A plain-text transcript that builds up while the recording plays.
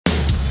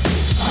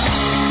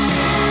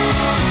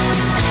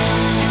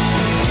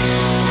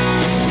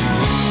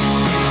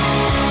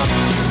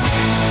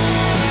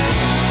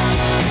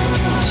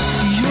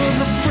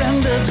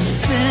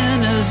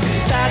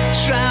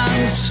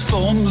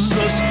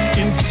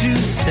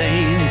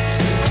saints.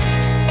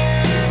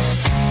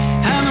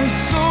 And I'm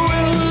so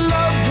in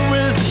love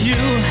with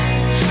you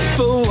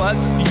for what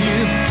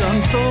you've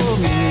done for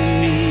me.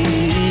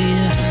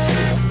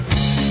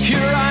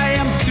 Here I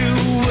am to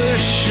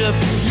worship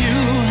you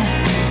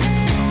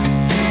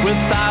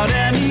without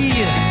any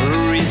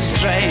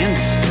restraint.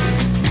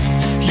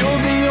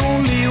 You're the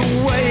only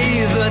way,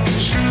 the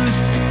truth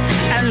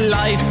and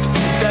life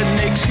that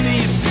makes me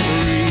free.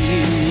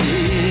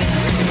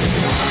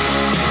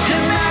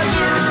 In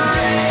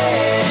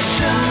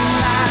adoration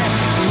I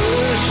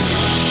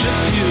worship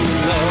you,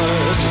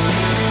 Lord.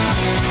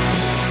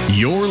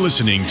 You're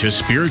listening to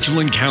Spiritual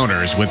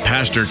Encounters with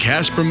Pastor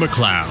Caspar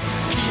McCloud.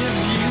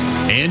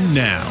 And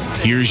now,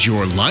 here's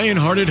your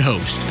lionhearted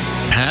host,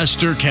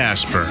 Pastor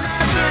Caspar.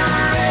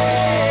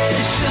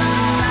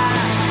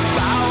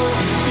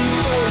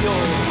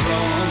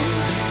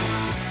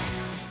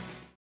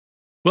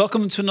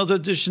 Welcome to another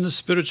edition of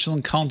Spiritual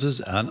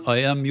Encounters, and I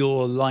am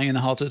your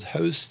lion-hearted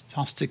host,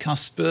 Pastor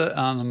Caspar,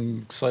 and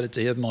I'm excited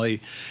to have my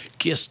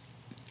guest,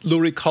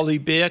 Lori Colley,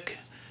 back,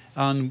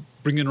 and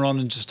bringing her on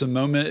in just a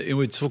moment. And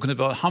we're talking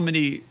about how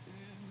many,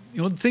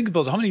 think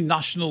about how many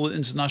national and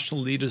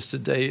international leaders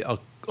today are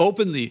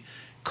openly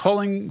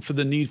calling for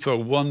the need for a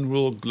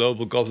one-world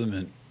global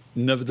government.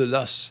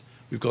 Nevertheless,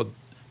 we've got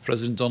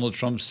President Donald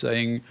Trump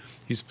saying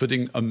he's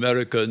putting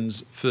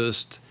Americans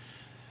first,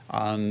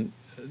 and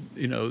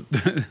he's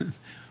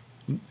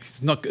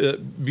not going to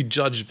be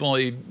judged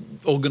by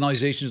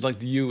organizations like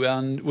the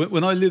UN.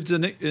 When I lived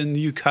in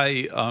the UK,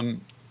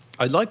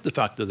 I liked the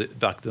fact that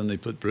back then they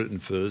put Britain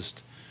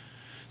first.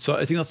 So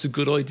I think that's a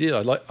good idea.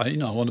 I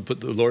want to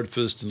put the Lord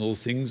first in all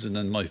things, and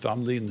then my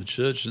family and the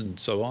church and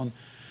so on.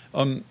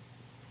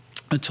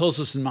 It tells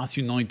us in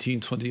Matthew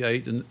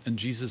 19:28, and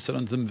Jesus said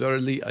unto them,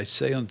 Verily I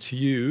say unto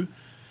you,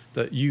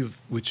 that you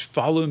which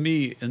follow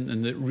me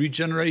in the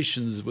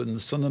regenerations, when the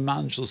Son of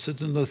Man shall sit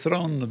in the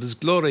throne of his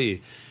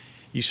glory,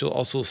 ye shall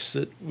also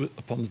sit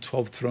upon the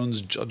 12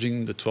 thrones,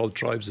 judging the 12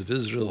 tribes of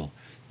Israel.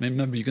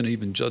 Remember, you're going to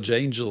even judge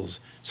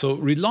angels. So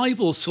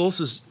reliable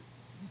sources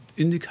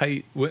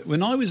indicate,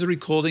 when I was a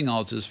recording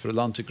artist for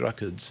Atlantic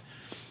Records,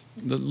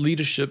 the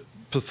leadership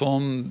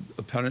performed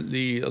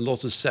apparently a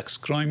lot of sex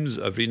crimes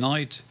every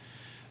night.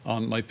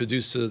 My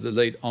producer, the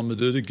late Ahmed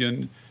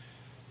Erdogan,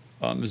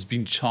 has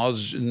been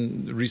charged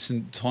in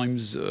recent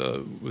times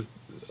with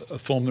a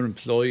former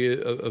employee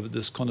of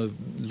this kind of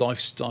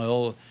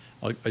lifestyle.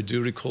 I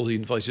do recall he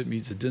invited me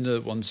to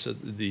dinner once at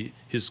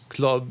his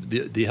club,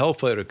 the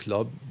Hellfire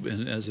Club,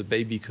 and as a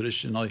baby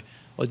Christian. I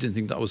didn't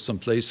think that was some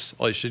place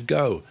I should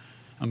go.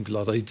 I'm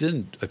glad I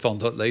didn't. I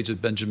found out later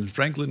Benjamin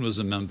Franklin was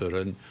a member,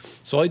 and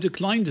so I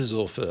declined his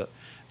offer.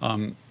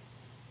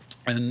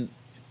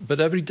 But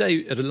every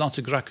day at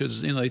Atlantic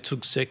Records, they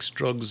took sex,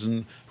 drugs,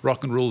 and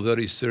rock and roll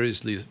very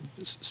seriously,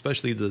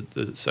 especially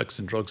the sex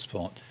and drugs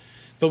part.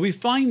 But we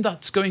find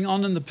that's going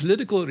on in the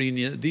political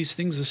arena. These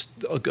things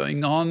are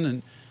going on,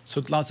 and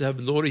so glad to have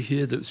Lori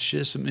here to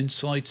share some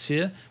insights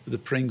here with a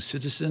praying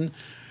citizen.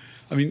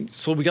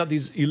 So we got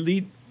these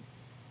elite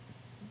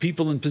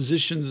people in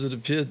positions that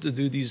appear to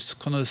do these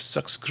kind of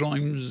sex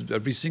crimes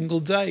every single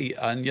day.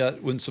 And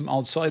yet when some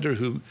outsider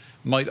who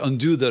might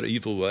undo their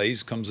evil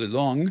ways comes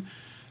along,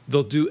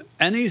 they'll do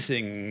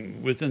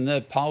anything within their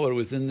power,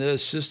 within their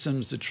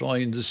systems, to try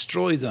and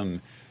destroy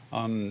them.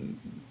 And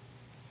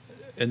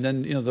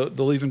then,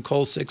 they'll even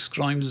call sex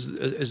crimes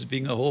as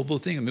being a horrible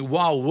thing.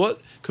 Wow,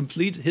 what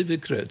complete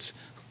hypocrites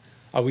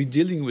are we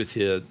dealing with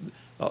here?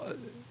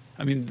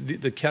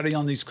 They carry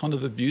on these kind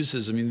of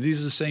abuses. These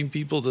are the same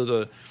people that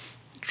are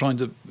trying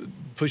to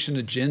push an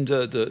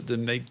agenda to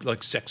make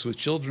like sex with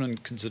children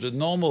considered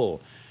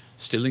normal,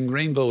 stealing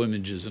rainbow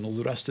images and all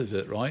the rest of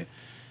it, right?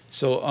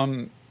 So,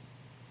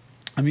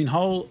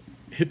 how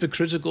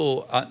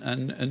hypocritical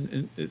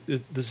and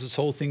this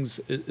whole thing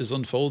is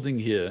unfolding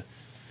here.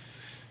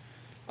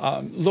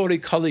 Lori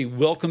Colley,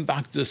 welcome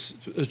back to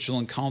Spiritual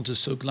Encounters.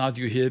 So glad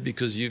you're here,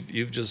 because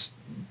you've just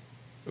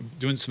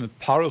doing some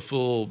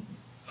powerful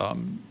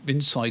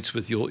insights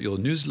with your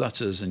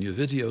newsletters and your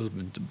videos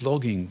and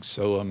blogging.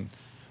 So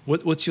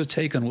what's your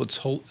take on what's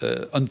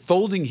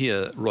unfolding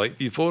here right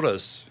before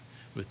us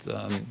with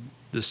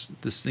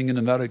this thing in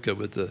America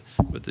with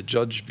the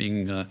judge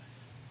being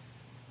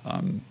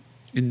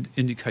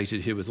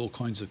indicated here with all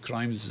kinds of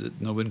crimes that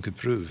no one could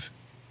prove?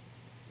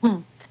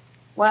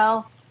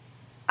 Well,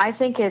 I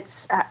think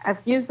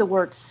I've used the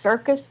word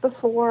circus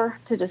before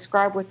to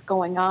describe what's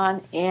going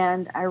on,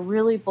 and I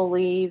really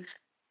believe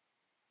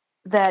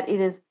that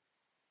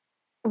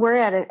we're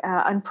at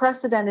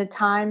unprecedented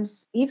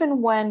times.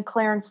 Even when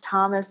Clarence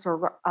Thomas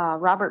or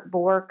Robert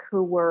Bork,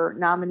 who were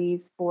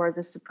nominees for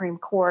the Supreme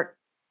Court,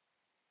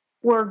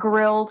 were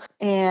grilled,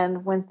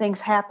 and when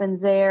things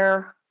happened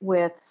there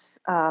with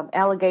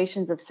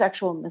allegations of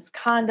sexual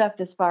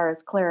misconduct as far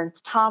as Clarence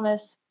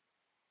Thomas,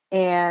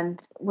 and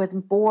with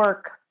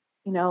Bork,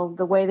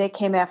 the way they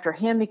came after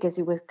him because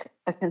he was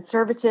a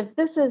conservative.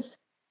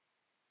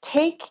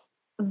 Take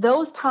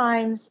those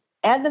times,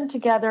 add them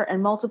together,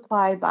 and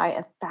multiply by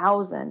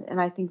 1,000.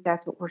 And I think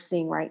that's what we're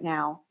seeing right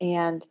now.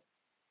 And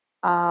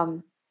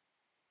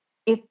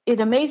it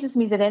amazes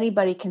me that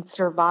anybody can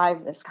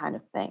survive this kind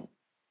of thing.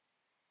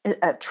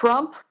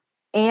 Trump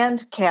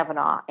and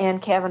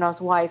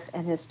Kavanaugh's wife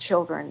and his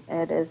children.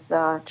 It is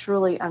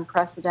truly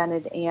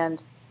unprecedented.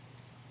 And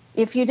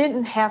if you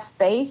didn't have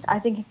faith, I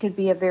think it could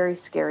be a very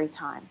scary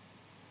time.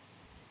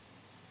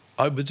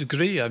 I would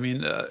agree. I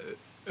mean,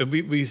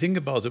 we think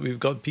about it. We've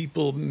got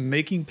people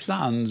making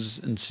plans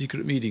in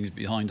secret meetings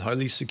behind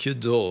highly secured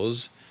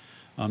doors.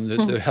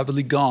 They're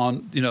heavily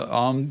gone.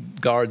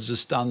 Armed guards are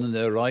standing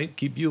there, right?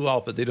 Keep you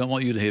out, but they don't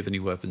want you to have any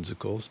weapons, of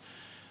course.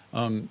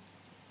 And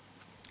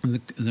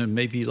they're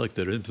maybe like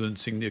they're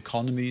influencing the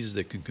economies.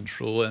 They can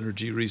control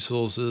energy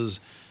resources,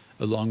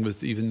 along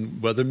with even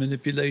weather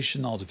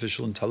manipulation,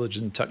 artificial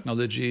intelligence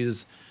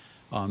technologies.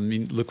 I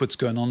mean, look what's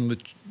going on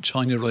with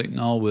China right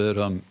now, where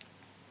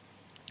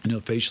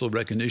facial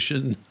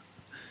recognition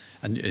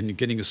and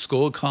getting a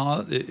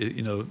scorecard.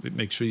 It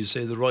makes sure you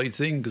say the right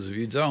thing, because if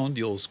you don't,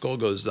 your score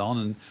goes down,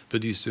 and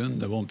pretty soon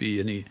there won't be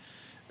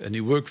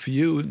any work for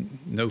you,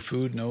 no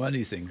food, no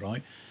anything,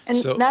 right? And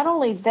so, not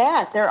only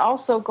that, they're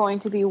also going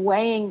to be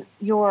weighing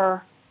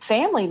your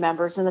family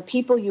members and the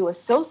people you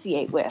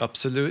associate with.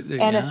 Absolutely.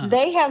 And if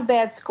they have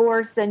bad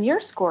scores, then your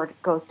score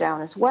goes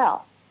down as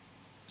well.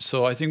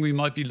 So I think we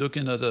might be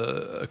looking at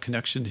a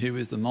connection here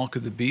with the mark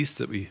of the beast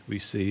that we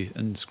see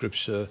in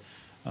Scripture.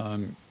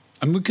 And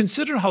we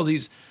consider how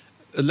these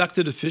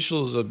elected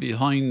officials are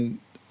behind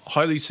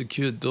highly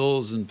secured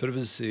doors and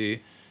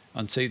privacy,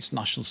 and say it's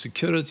national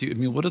security. I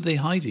mean, what are they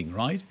hiding,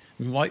 right?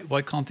 I mean,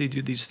 why can't they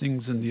do these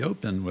things in the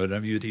open where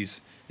everybody's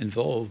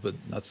involved? But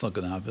that's not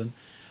going to happen.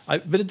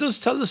 But it does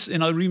tell us, it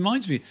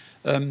reminds me,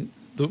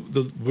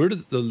 the word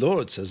of the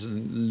Lord says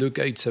in Luke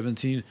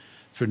 8:17,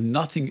 "For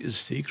nothing is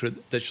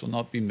secret that shall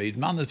not be made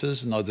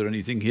manifest, and neither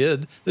anything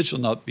hid that shall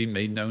not be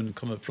made known and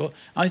come abroad."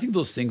 I think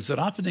those things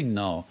are happening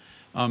now.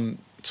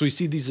 So we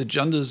see these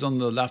agendas on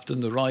the left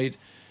and the right,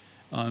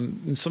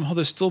 and somehow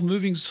they're still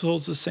moving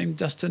towards the same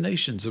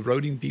destinations,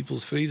 eroding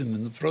people's freedom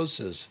in the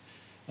process.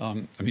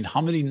 I mean,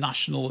 how many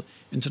international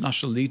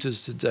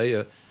leaders today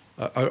are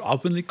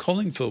openly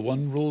calling for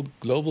one world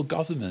global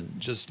government,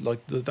 just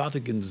like the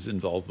Vatican's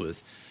involved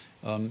with?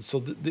 So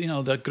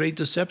that great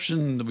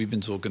deception that we've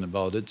been talking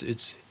about,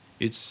 it's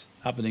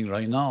happening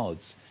right now.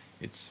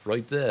 It's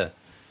right there.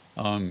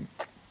 Go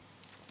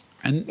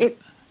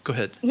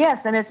ahead.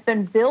 Yes, and it's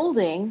been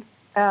building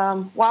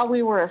while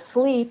we were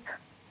asleep.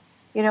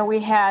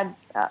 We had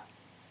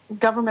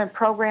government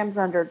programs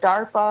under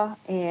DARPA,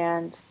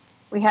 and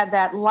we had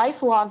that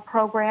LifeLog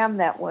program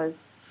that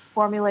was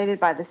formulated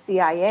by the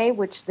CIA,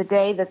 which the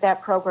day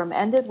that program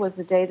ended was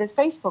the day that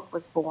Facebook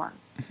was born.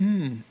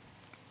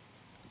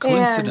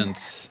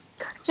 Coincidence.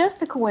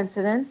 Just a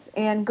coincidence.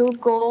 And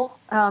Google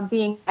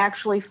being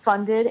actually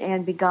funded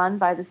and begun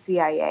by the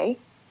CIA.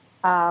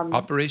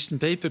 Operation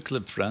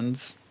Paperclip,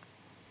 friends.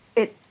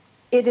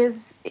 It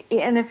is,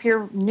 and if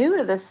you're new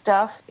to this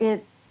stuff,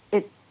 it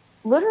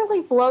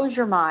literally blows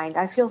your mind.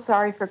 I feel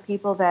sorry for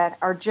people that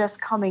are just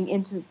coming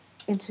into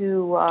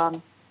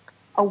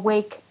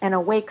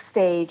awake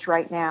stage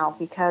right now,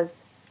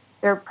 because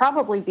they're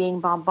probably being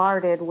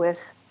bombarded with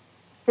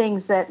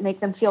things that make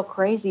them feel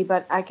crazy.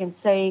 But I can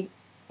say,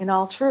 in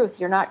all truth,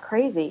 you're not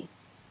crazy.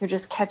 You're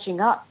just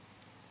catching up.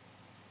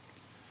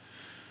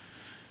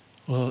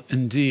 Well,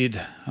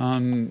 indeed.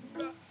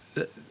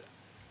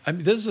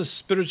 There's a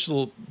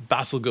spiritual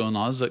battle going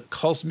on. There's a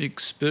cosmic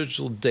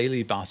spiritual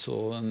daily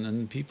battle,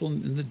 and people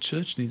in the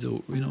church need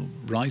to,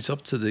 rise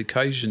up to the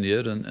occasion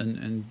here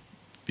and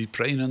be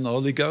praying in the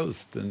Holy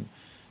Ghost. And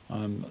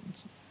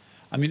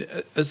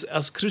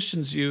as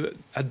Christians, you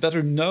had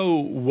better know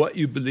what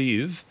you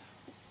believe,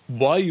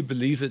 why you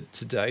believe it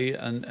today,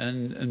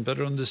 and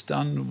better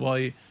understand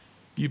why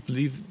you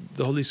believe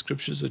the Holy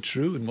Scriptures are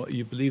true, and what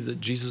you believe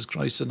that Jesus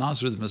Christ of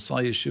Nazareth, the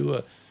Messiah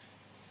Yeshua,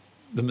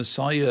 the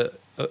Messiah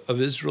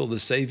of Israel, the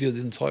Savior of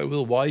the entire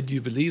world. Why do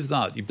you believe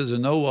that? You better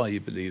know why you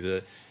believe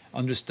it.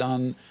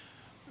 Understand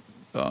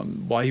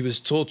why he was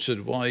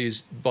tortured, why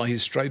by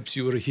his stripes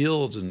you were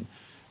healed, and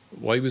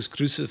why he was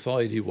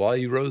crucified, why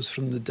he rose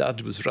from the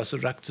dead, was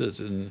resurrected,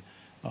 and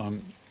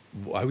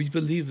why we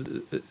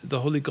believe the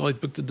Holy God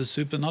booked of the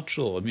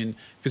supernatural. I mean,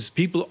 because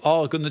people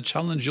are going to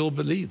challenge your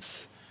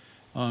beliefs.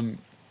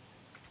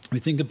 We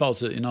think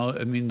about it,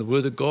 the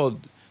Word of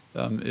God,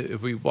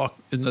 if we walk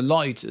in the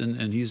light,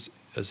 and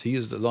as he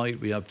is the light,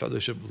 we have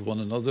fellowship with one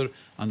another,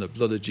 and the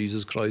blood of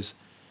Jesus Christ,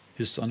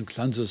 his Son,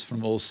 cleanses us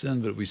from all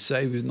sin. But if we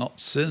say we've not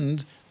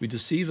sinned, we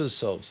deceive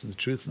ourselves, and the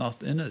truth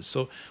not in us.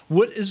 So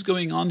what is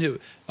going on here?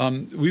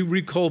 We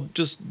recall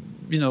just,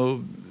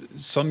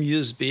 some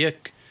years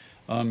back,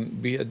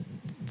 we had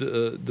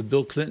the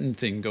Bill Clinton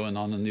thing going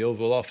on in the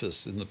Oval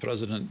Office, and the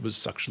president was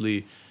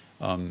sexually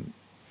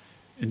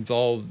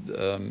involved,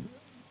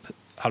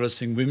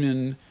 harassing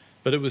women.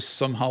 But it was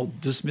somehow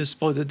dismissed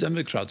by the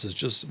Democrats as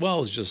just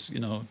boys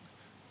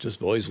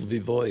will be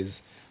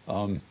boys.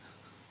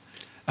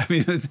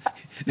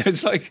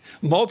 There's like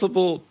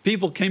multiple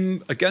people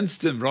came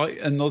against him, right?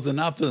 And nothing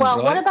happened. Well,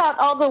 right? What about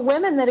all the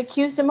women that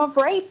accused him of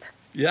rape?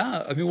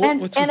 Yeah,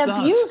 what's with and that?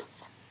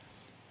 abuse?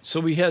 So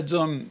we had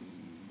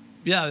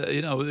yeah,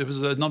 there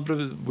was a number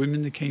of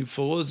women that came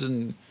forward,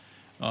 and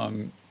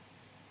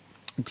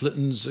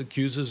Clinton's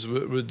accusers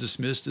were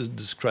dismissed as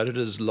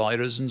discredited as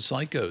liars and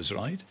psychos,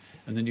 right?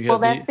 And then you Well,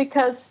 had that's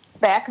because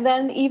back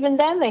then, even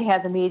then, they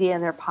had the media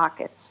in their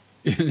pockets.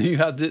 you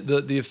had the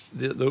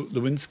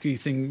Lewinsky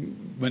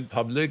thing went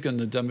public, and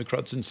the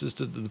Democrats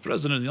insisted that the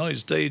president of the United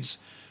States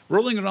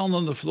rolling around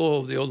on the floor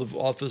of the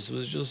Oval Office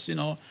was just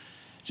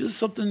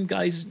something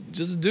guys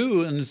just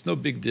do, and it's no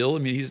big deal. I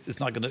mean, it's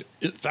not going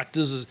to affect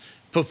his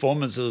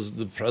performance as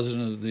the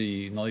president of the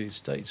United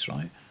States,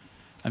 right?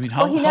 I mean,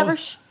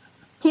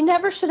 he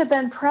never should have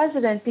been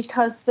president,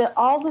 because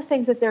all the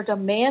things that they're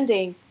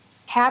demanding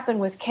happen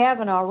with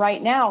Kavanaugh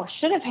right now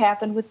should have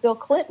happened with Bill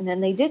Clinton,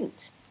 and they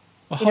didn't.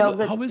 Well,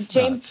 how is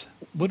that?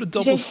 What a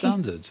double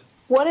standard.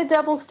 What a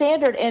double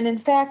standard. And in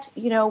fact,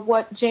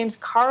 what James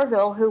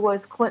Carville, who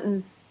was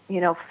Clinton's,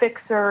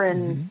 fixer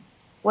and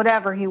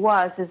whatever he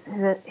was,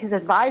 his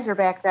advisor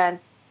back then,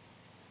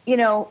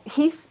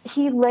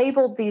 he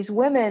labeled these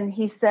women.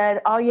 He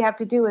said, all you have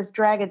to do is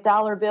drag a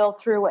dollar bill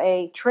through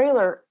a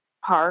trailer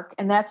park,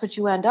 and that's what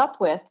you end up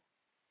with.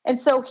 And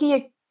so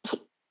he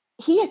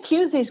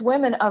accused these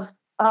women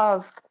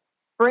of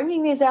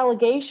bringing these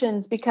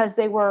allegations because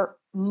they were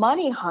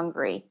money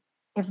hungry.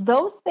 If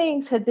those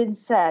things had been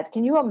said,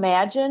 can you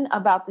imagine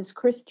about this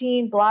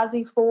Christine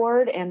Blasey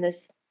Ford and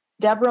this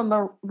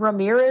Deborah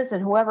Ramirez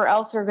and whoever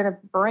else they're going to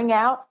bring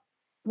out?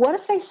 What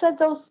if they said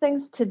those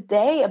things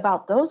today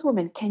about those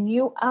women? Can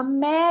you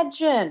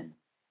imagine?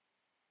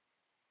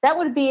 That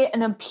would be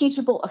an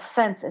impeachable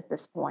offense at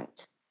this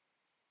point.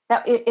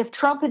 Now, if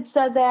Trump had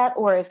said that,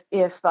 or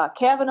if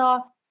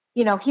Kavanaugh,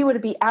 he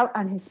would be out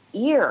on his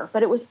ear.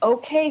 But it was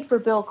okay for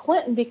Bill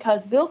Clinton,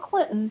 because Bill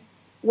Clinton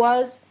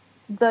was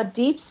the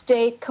deep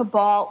state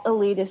cabal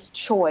elitist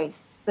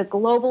choice, the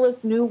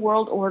globalist new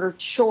world order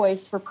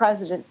choice for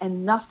president,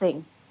 and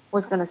nothing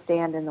was going to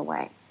stand in the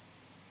way.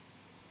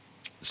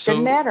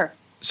 Didn't matter.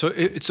 So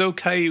it's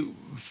okay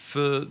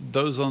for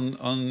those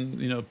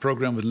on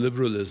program with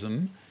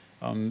liberalism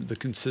to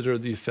consider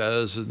the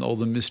affairs and all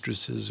the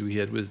mistresses we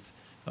had with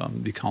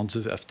the accounts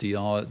of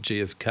FDR,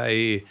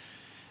 JFK,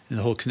 and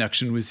the whole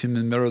connection with him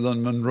and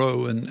Marilyn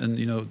Monroe, and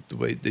the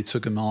way they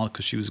took him out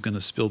because she was going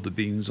to spill the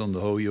beans on the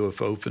whole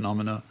UFO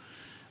phenomena.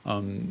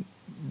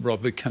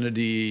 Robert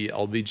Kennedy,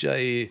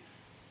 LBJ,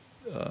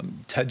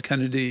 Ted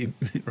Kennedy,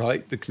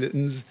 right? The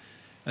Clintons,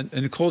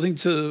 and according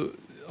to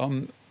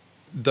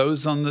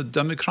those on the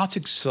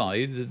Democratic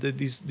side,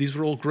 these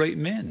were all great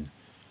men.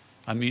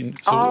 I mean,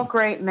 all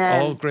great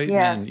men. All great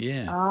men.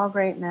 Yeah. All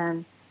great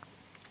men.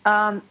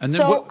 I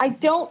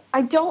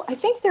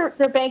think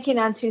they're banking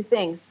on two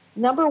things.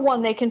 Number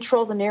one, they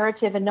control the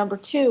narrative, and number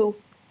two,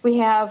 we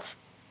have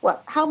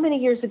how many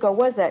years ago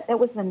was that? That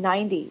was the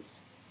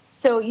 90s.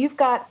 So you've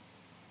got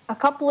a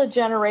couple of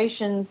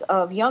generations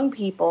of young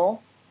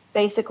people,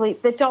 basically,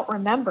 that don't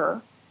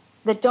remember,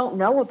 that don't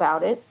know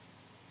about it.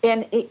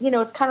 And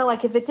it's kind of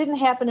like, if it didn't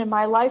happen in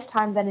my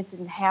lifetime, then it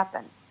didn't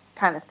happen,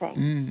 kind of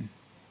thing.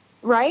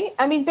 Right?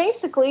 I mean,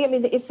 basically,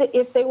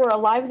 if they were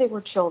alive, they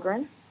were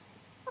children.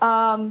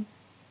 And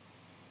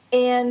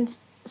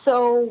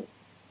so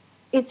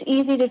it's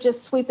easy to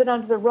just sweep it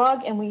under the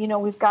rug. And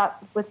we've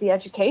got, with the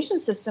education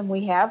system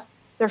we have,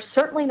 they're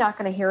certainly not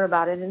going to hear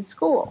about it in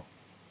school.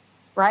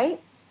 Right?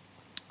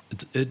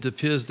 It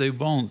appears they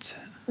won't.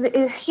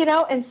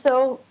 And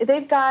so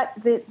they've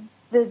got the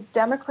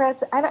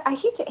Democrats. I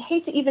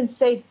hate to even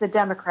say the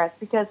Democrats,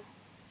 because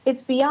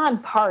it's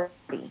beyond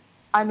party.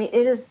 I mean,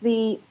 it is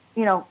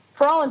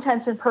for all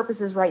intents and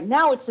purposes right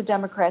now, it's the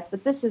Democrats,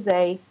 but this is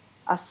a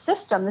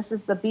system. This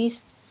is the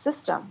beast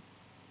system.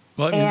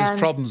 Well, I mean, there's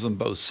problems on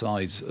both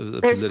sides of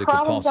the political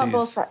problems parties. On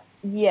both sides.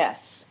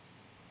 Yes.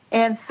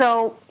 And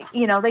so,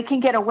 they can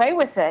get away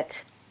with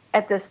it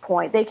at this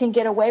point. They can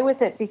get away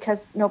with it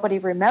because nobody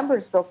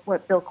remembers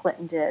what Bill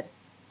Clinton did.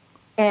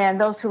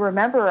 And those who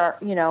remember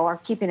are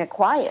keeping it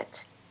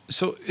quiet.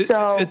 So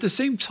at the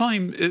same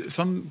time, if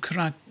I'm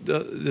correct,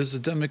 there's a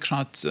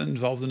Democrat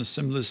involved in a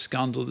similar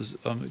scandal. There's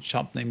a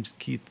chap named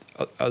Keith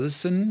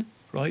Ellison,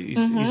 right?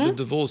 He's a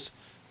divorced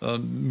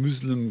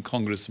Muslim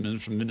congressman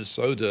from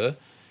Minnesota.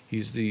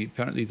 He's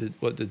apparently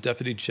the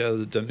deputy chair of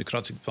the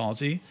Democratic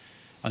Party,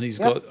 and he's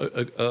got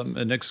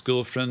an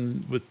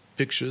ex-girlfriend with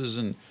pictures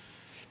and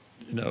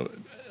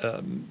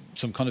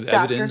some kind of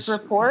evidence.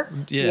 Doctor's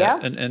reports. Yeah.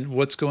 And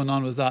what's going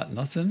on with that?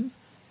 Nothing.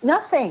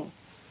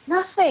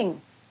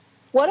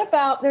 What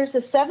about, there's a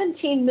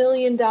 $17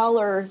 million,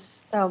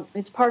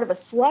 it's part of a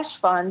slush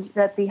fund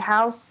that the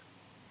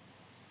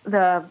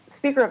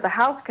Speaker of the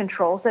House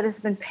controls, that has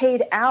been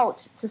paid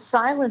out to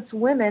silence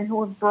women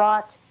who have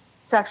brought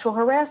sexual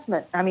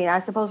harassment. I mean, I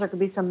suppose there could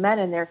be some men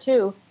in there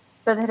too,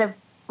 but that have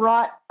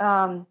brought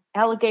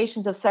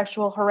allegations of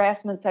sexual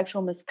harassment,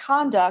 sexual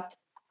misconduct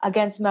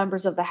against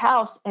members of the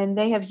House. And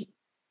they have,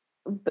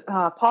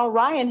 Paul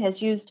Ryan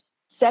has used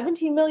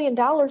 $17 million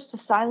to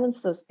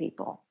silence those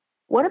people.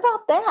 What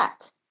about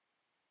that?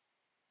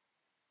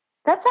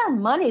 That's our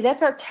money.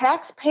 That's our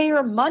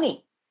taxpayer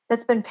money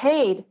that's been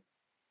paid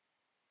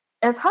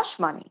as hush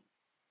money.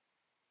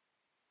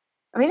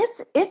 I mean,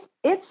 it's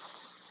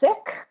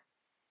sick.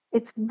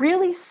 It's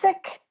really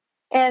sick.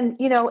 And,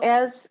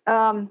 as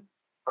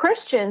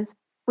Christians,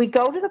 we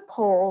go to the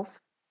polls,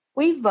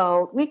 we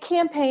vote, we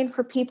campaign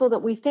for people that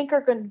we think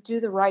are going to do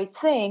the right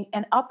thing.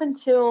 And up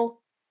until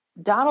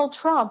Donald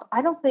Trump,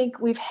 I don't think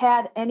we've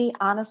had any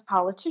honest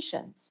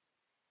politicians.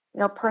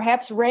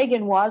 Perhaps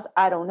Reagan was,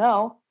 I don't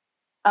know.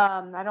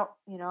 I don't,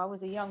 I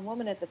was a young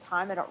woman at the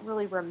time. I don't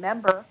really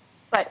remember,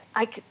 but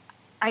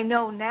I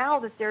know now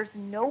that there's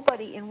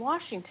nobody in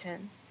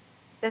Washington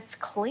that's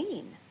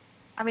clean.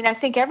 I mean, I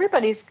think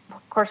everybody's,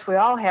 of course, we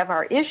all have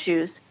our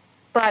issues,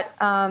 but,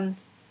 and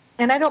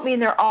I don't mean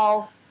they're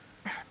all,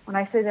 when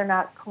I say they're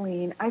not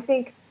clean, I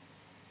think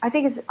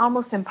it's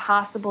almost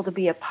impossible to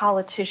be a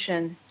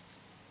politician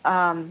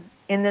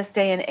in this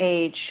day and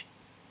age.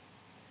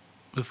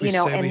 If we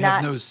say we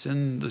have no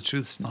sin, the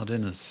truth's not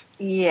in us.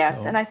 Yes,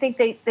 so. And I think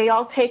they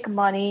all take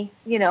money,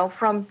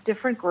 from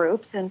different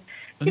groups, and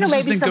this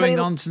maybe has been going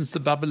on since the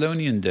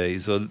Babylonian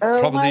days, or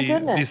probably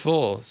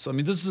before. So I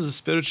mean, this is a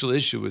spiritual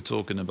issue we're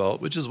talking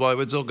about, which is why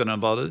we're talking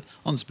about it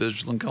on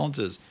Spiritual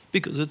Encounters,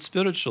 because it's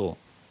spiritual.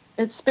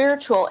 It's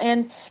spiritual,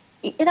 and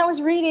I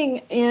was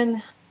reading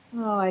in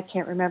I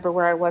can't remember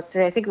where I was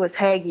today. I think it was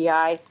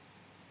Haggai,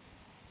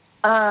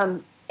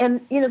 and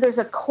there's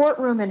a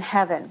courtroom in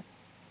heaven.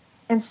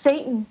 And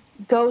Satan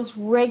goes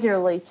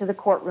regularly to the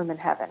courtroom in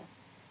heaven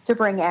to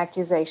bring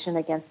accusation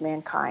against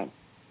mankind.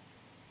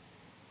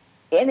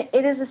 And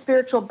it is a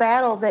spiritual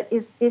battle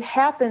it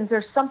happens.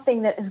 There's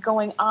something that is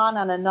going on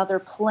another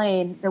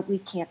plane that we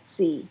can't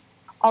see.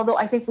 Although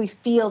I think we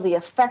feel the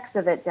effects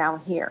of it down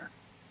here.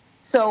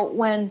 So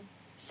when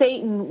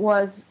Satan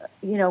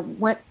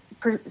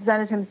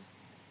presented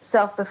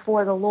himself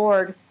before the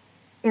Lord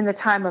in the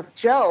time of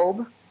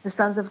Job, the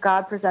sons of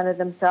God presented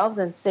themselves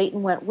and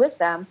Satan went with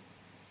them.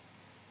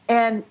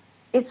 And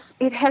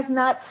it has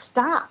not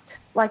stopped.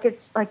 Like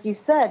you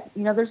said,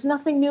 there's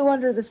nothing new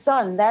under the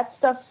sun. That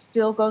stuff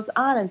still goes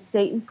on, and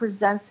Satan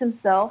presents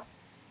himself,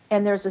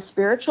 and there's a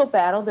spiritual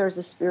battle, there's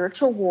a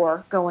spiritual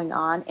war going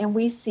on, and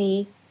we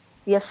see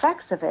the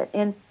effects of it.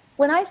 And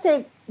when I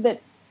say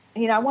that,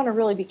 I want to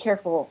really be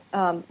careful.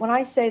 When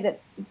I say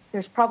that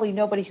there's probably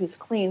nobody who's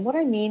clean, what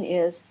I mean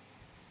is,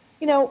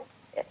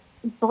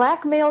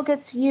 blackmail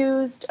gets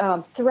used,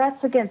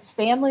 threats against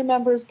family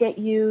members get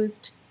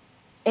used.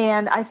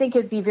 And I think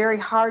it'd be very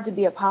hard to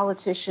be a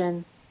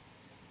politician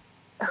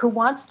who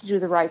wants to do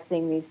the right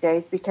thing these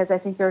days, because I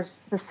think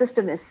the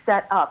system is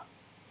set up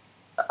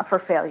for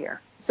failure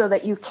so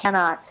that you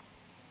cannot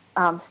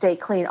stay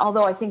clean.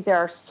 Although I think there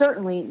are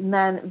certainly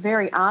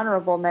very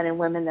honorable men and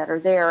women that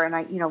are there.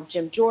 And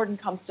Jim Jordan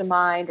comes to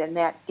mind, and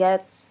Matt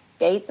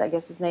Gaetz, I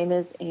guess his name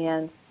is,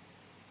 and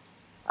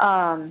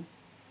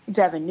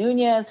Devin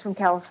Nunes from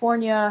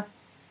California,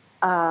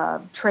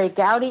 Trey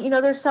Gowdy.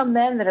 There's some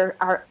men that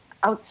are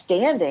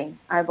outstanding,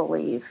 I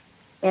believe,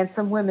 and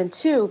some women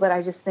too, but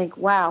I just think,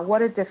 wow,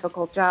 what a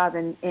difficult job,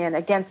 and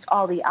against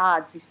all the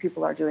odds, these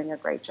people are doing a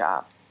great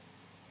job.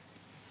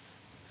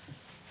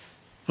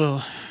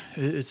 Well,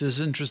 it is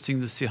interesting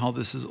to see how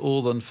this is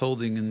all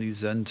unfolding in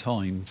these end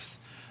times.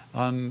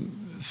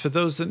 For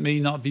those that may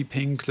not be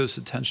paying close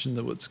attention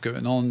to what's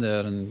going on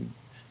there, and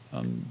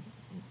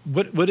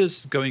what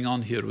is going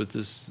on here with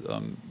this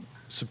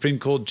Supreme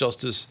Court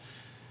justice,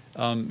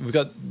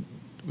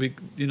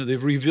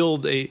 they've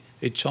revealed a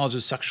charge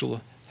of sexual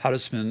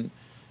harassment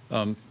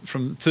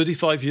from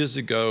 35 years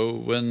ago,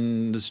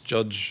 when this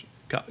judge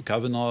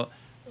Kavanaugh,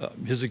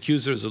 his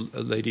accuser is a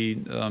lady,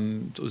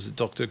 was it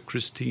Dr.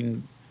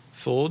 Christine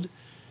Ford,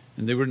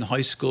 and they were in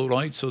high school,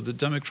 right? So the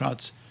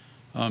Democrats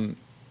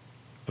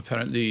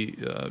apparently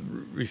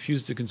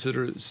refused to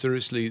consider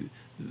seriously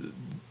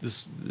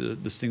this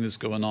thing that's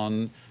going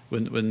on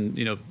when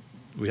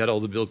we had all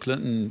the Bill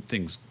Clinton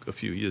things a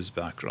few years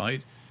back,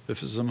 right? If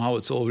somehow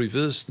it's all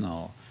reversed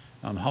now,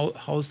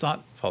 how is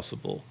that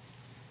possible?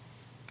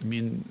 I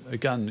mean,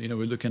 again,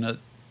 we're looking at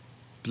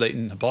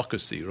blatant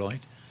hypocrisy,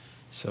 right?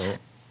 So.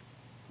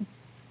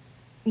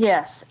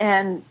 Yes,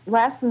 and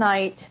last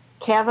night,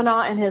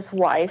 Kavanaugh and his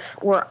wife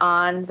were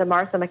on the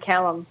Martha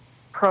McCallum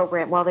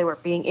program while they were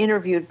being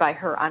interviewed by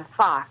her on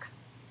Fox.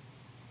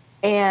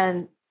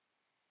 And,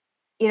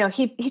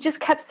 he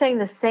just kept saying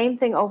the same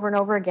thing over and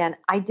over again.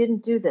 I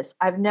didn't do this.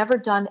 I've never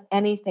done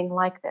anything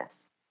like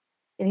this.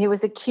 And he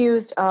was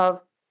accused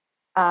of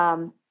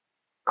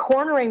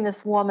cornering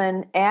this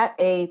woman at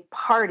a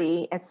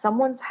party at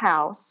someone's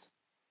house.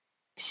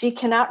 She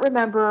cannot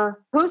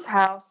remember whose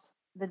house,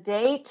 the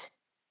date,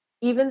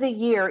 even the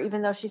year,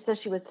 even though she says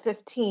she was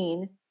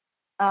 15,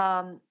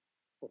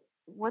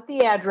 what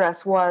the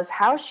address was,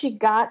 how she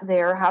got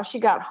there, how she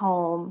got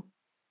home,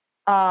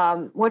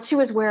 what she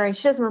was wearing.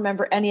 She doesn't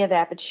remember any of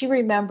that, but she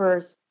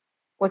remembers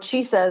what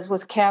she says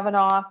was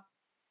Kavanaugh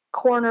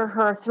cornered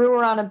her, threw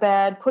her on a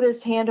bed, put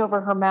his hand over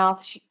her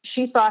mouth.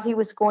 She thought he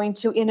was going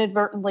to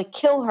inadvertently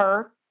kill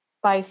her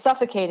by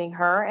suffocating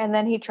her, and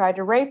then he tried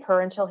to rape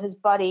her until his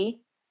buddy,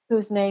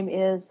 whose name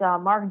is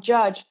Mark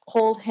Judge,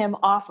 pulled him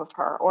off of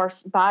her, or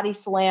body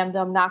slammed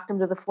him, knocked him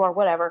to the floor,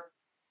 whatever.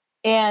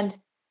 And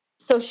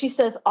so she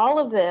says all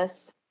of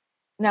this,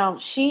 Now,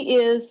 she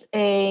is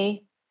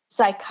a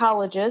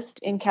psychologist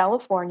in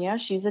California.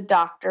 She's a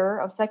doctor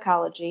of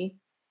psychology.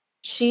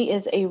 She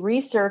is a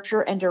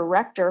researcher and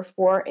director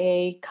for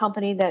a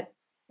company that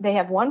they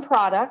have one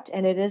product,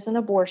 and it is an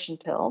abortion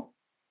pill.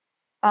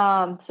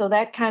 So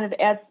that kind of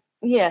adds,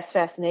 yes,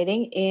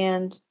 fascinating.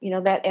 And,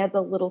 that adds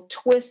a little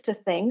twist to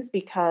things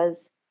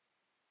because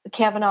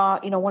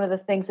Kavanaugh, one of the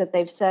things that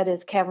they've said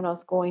is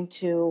Kavanaugh's going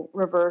to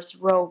reverse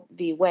Roe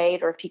v.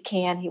 Wade, or if he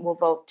can, he will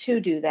vote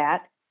to do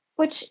that,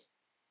 which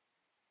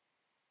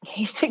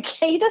he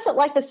doesn't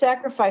like the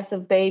sacrifice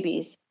of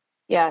babies,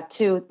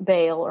 to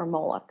Baal or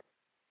Moloch.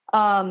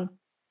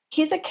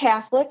 He's a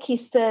Catholic. He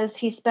says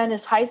he spent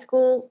his high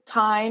school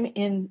time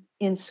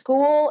in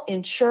school,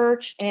 in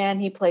church,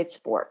 and he played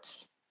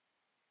sports.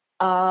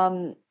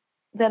 Then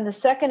the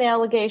second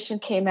allegation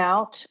came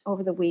out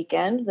over the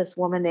weekend. This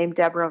woman named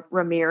Deborah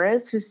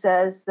Ramirez, who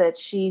says that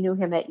she knew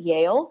him at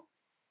Yale,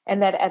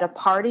 and that at a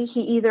party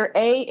he either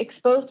A,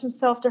 exposed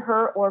himself to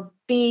her, or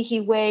B, he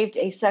waved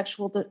a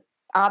sexual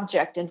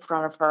object in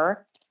front of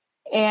her.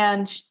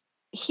 And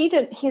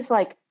he's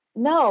like,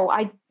 no,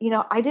 I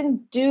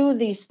didn't do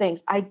these things.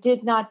 I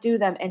did not do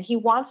them. And he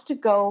wants to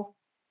go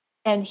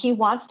and he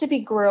wants to be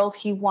grilled.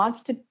 He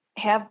wants to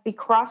be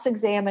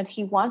cross-examined.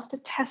 He wants to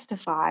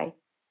testify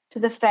to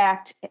the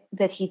fact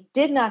that he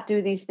did not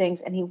do these things.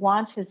 And he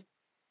wants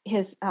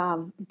his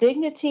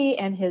dignity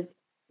and his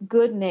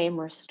good name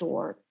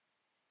restored.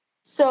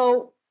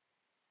 So,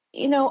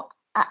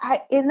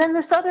 and then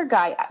this other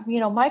guy,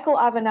 Michael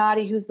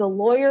Avenatti, who's the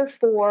lawyer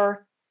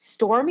for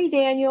Stormy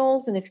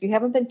Daniels. And if you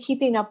haven't been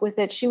keeping up with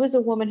it, she was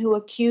a woman who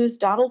accused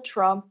Donald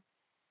Trump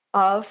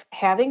of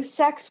having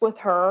sex with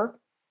her.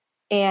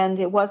 And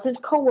it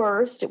wasn't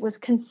coerced. It was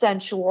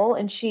consensual.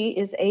 And she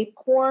is a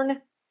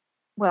porn.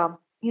 Well,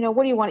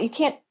 what do you want? You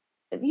can't,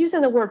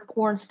 using the word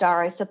porn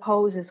star, I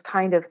suppose, is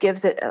kind of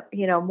gives it,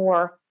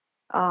 more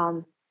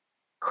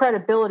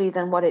credibility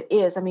than what it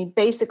is. I mean,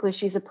 basically,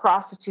 she's a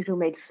prostitute who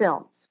made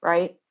films,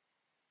 right?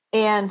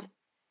 And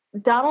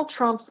Donald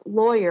Trump's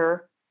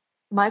lawyer,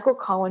 Michael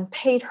Cohen,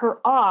 paid her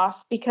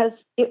off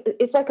because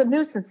it's like a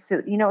nuisance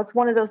suit. It's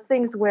one of those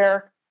things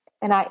where,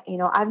 and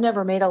I've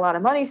never made a lot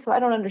of money, so I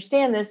don't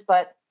understand this,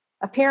 but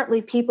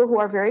apparently people who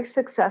are very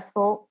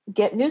successful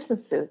get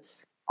nuisance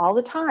suits all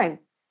the time.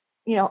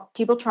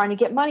 People trying to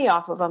get money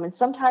off of them. And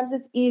sometimes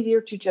it's easier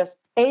to just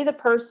pay the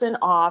person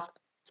off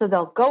so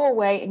they'll go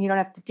away and you don't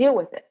have to deal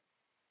with it.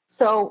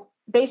 So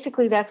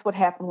basically that's what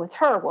happened with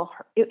her. Well,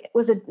 it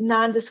was a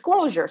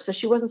non-disclosure, so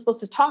she wasn't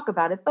supposed to talk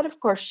about it. But of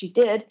course she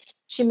did.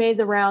 She made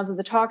the rounds of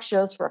the talk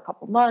shows for a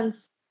couple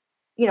months.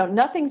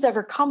 Nothing's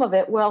ever come of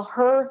it. Well,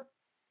 her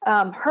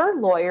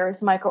lawyer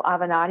is Michael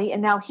Avenatti,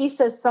 and now he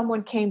says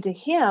someone came to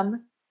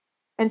him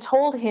and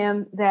told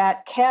him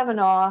that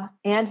Kavanaugh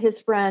and his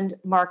friend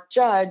Mark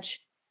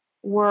Judge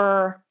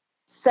were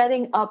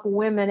setting up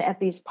women at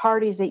these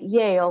parties at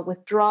Yale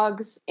with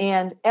drugs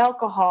and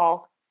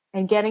alcohol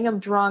and getting them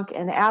drunk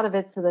and out of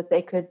it so that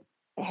they could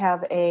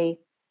have a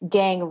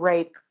gang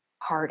rape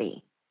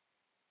party.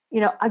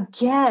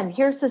 Again,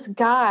 here's this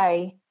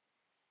guy.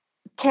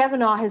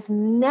 Kavanaugh has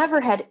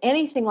never had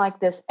anything like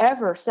this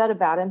ever said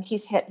about him.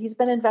 He's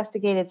been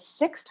investigated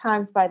 6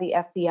 times by the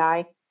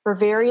FBI for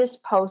various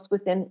posts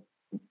within,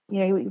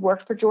 he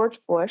worked for George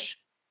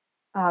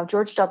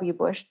W.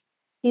 Bush.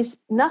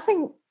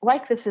 Nothing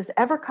like this has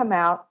ever come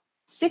out.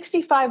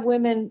 65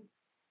 women,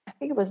 I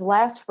think it was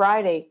last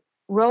Friday,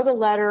 wrote a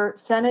letter,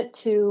 sent it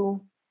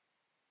to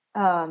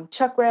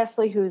Chuck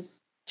Grassley,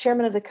 who's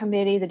chairman of the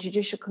committee, the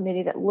judicial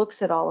committee that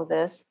looks at all of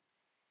this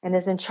and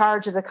is in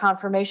charge of the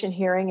confirmation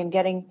hearing and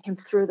getting him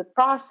through the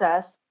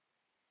process.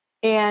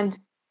 And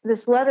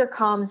this letter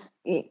comes,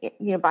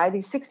 by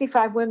these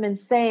 65 women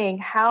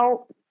saying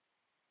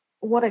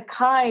what a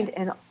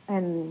kind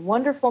and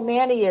wonderful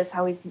man he is,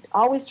 how he's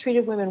always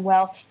treated women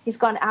well. He's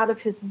gone out of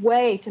his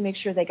way to make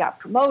sure they got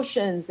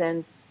promotions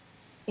and,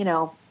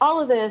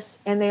 all of this.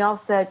 And they all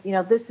said,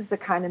 this is the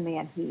kind of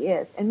man he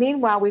is. And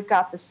meanwhile, we've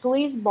got the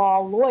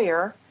sleazeball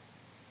lawyer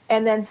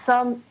and then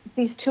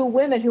these 2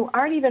 women who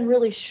aren't even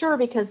really sure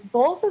because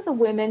both of the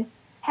women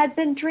had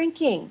been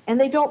drinking and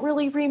they don't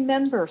really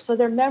remember. So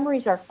their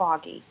memories are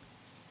foggy,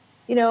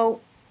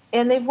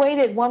 and they've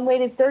one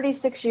waited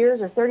 36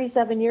 years or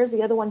 37 years,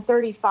 the other one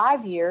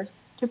 35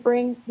 years to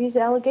bring these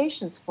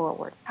allegations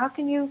forward. How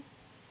can you,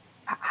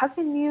 Well,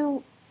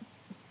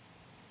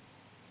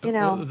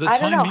 I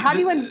don't know. How do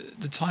you?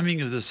 The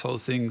timing of this whole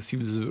thing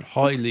seems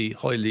highly,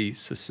 highly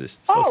suspect.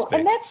 Oh,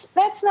 and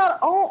that's not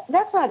all.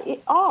 That's not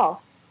it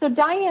all. So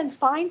Dianne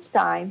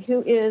Feinstein,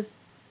 who is,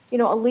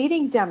 a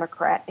leading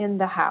Democrat in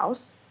the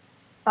House,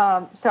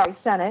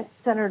 Senate,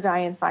 Senator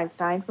Dianne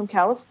Feinstein from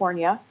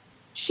California,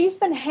 she's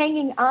been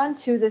hanging on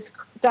to this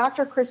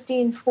Dr.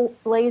 Christine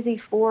Blasey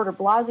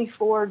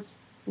Ford's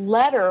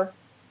letter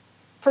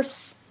for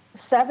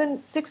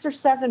 6 or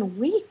 7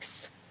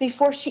 weeks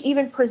before she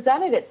even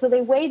presented it. So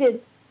they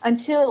waited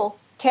until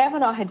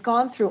Kavanaugh had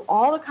gone through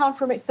all the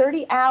confirmation,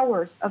 30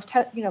 hours of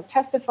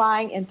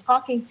testifying and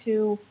talking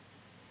to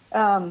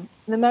the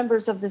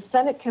members of the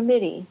Senate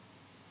committee,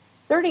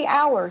 30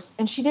 hours,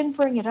 and she didn't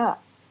bring it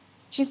up.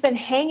 She's been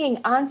hanging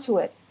onto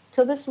it,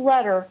 to this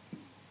letter,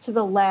 to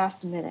the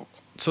last minute.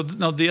 So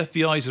now the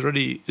FBI's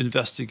already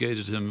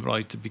investigated him,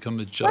 right, to become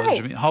a judge. Right.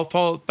 I mean, how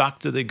far back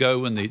do they go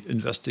when they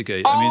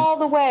investigate? All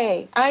the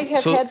way. I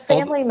have had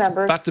family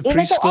members. Back to They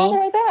go all the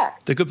way preschool?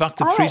 back. They go back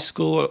to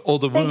preschool or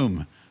the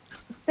womb?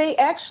 They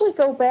actually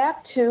go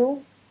back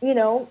to,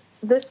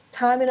 this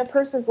time in a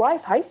person's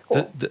life, high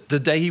school. The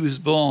day he was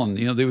born,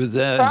 they were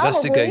there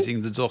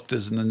investigating the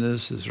doctors and the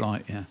nurses,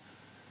 right? Yeah.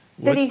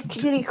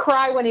 Did he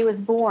cry when he was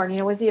born?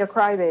 Was he a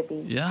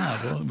crybaby?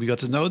 Yeah, well, we got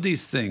to know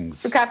these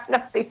things. We got to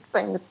know these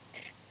things.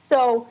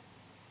 So,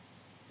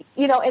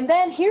 and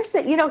then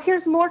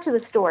here's more to the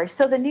story.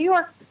 So the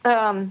New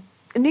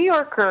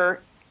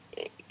Yorker,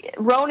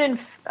 Ronan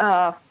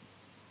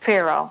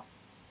Farrow,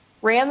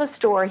 ran the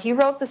story. He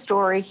wrote the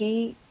story.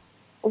 He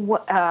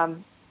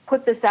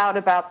put this out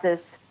about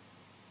this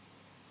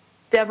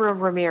Deborah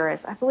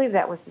Ramirez. I believe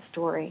that was the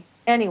story.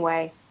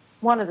 Anyway,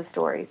 one of the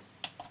stories.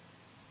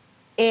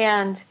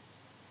 And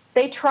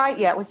they tried,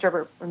 it was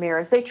Deborah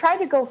Ramirez. They tried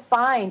to go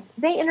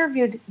they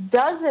interviewed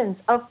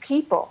dozens of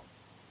people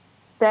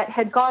that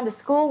had gone to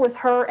school with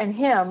her and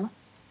him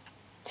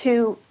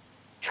to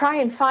try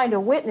and find a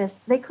witness.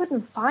 They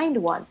couldn't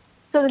find one.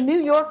 So the New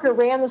Yorker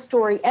ran the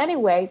story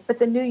anyway, but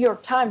the New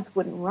York Times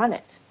wouldn't run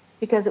it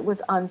because it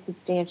was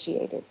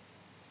unsubstantiated.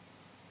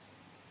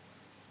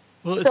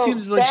 Well, it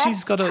seems like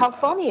she's got how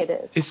funny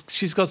it is.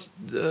 She's got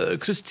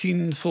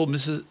Christine Fall's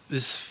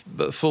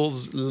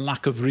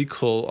lack of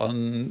recall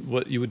on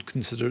what you would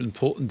consider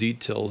important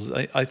details.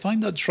 I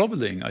find that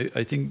troubling.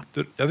 I think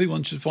that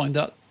everyone should find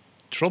that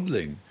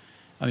troubling.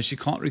 I mean, she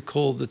can't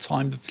recall the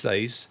time, the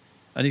place,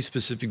 any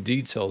specific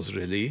details,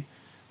 really.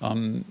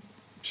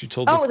 She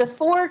told the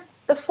four.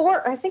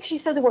 I think she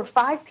said there were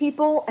 5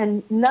 people,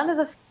 and none of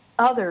the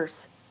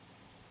others.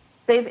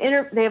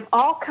 They've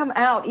all come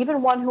out.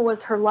 Even one who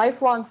was her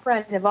lifelong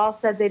friend have all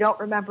said they don't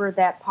remember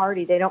that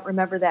party. They don't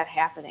remember that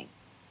happening.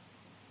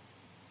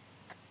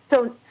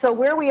 So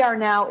where we are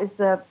now is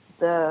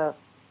the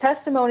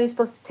testimony is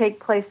supposed to take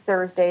place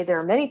Thursday. There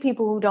are many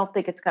people who don't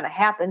think it's going to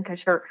happen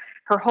because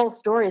her whole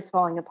story is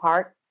falling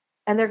apart,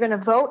 and they're going to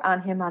vote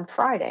on him on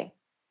Friday.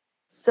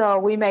 So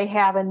we may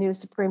have a new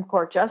Supreme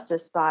Court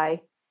justice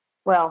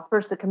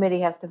first the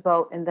committee has to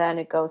vote, and then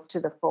it goes to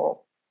the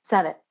full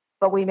Senate.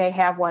 But we may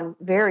have one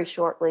very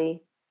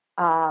shortly,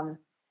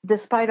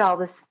 despite all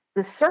this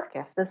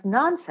circus, this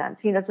nonsense.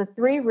 It's a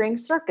 3-ring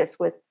circus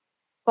with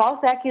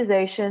false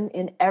accusation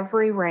in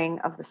every ring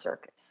of the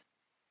circus.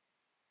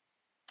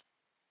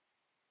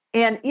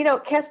 And,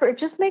 Caspar, it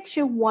just makes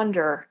you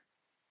wonder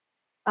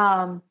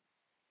how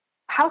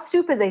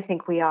stupid they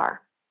think we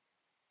are.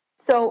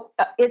 So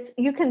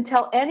you can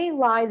tell any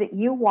lie that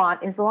you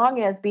want as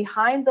long as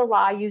behind the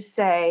lie you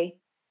say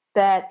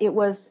that it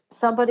was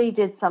somebody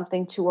did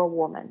something to a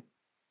woman.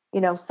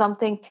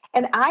 Something,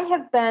 and I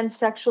have been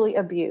sexually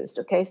abused.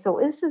 Okay.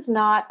 So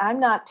I'm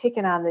not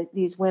picking on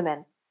these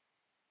women.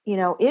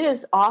 It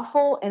is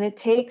awful, and it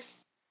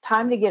takes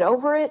time to get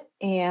over it.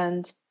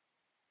 And,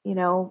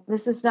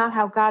 this is not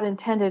how God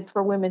intended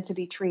for women to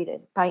be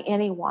treated by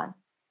anyone.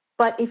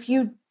 But if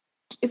you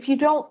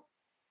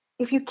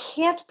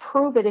can't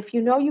prove it, if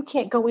you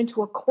can't go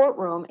into a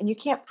courtroom and you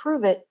can't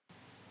prove it,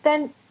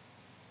 then,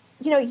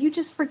 you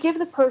just forgive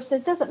the person.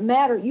 It doesn't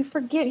matter. You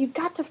forgive. You've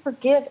got to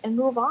forgive and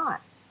move on.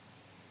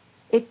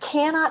 It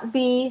cannot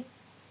be,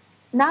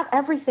 not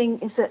everything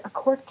is a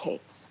court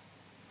case.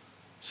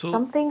 So,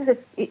 some things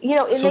that,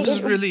 So this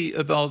is really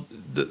about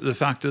the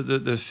fact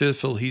that they're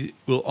fearful he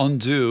will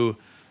undo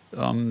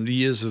the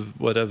years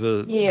of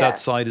whatever that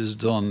side has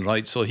done,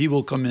 right? So he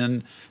will come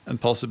in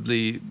and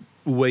possibly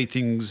weigh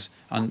things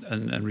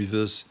and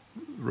reverse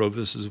Roe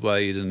versus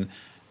Wade and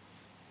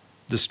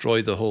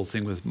destroy the whole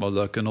thing with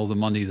Moloch and all the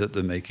money that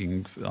they're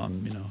making,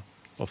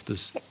 off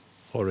this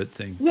horrid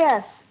thing.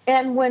 Yes,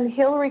 and when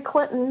Hillary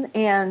Clinton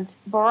and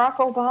Barack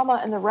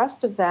Obama and the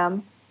rest of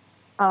them,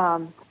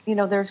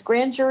 there's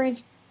grand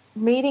juries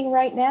meeting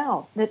right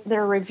now that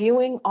they're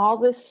reviewing all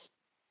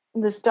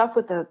the stuff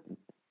with the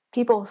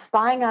people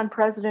spying on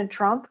President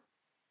Trump.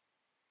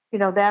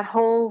 That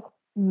whole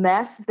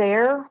mess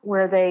there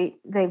where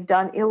they've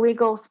done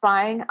illegal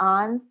spying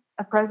on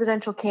a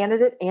presidential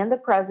candidate and the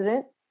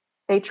president.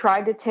 They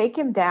tried to take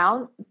him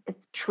down.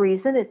 It's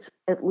treason. It's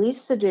at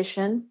least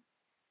sedition.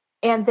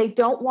 And they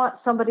don't want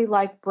somebody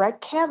like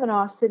Brett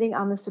Kavanaugh sitting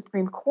on the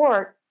Supreme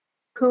Court,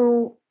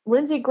 who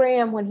Lindsey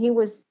Graham, when he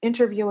was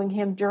interviewing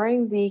him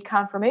during the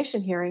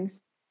confirmation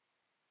hearings,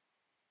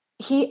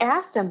 he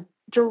asked him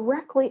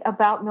directly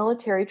about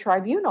military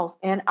tribunals.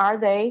 And are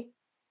they,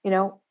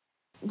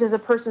 does a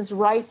person's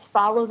rights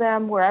follow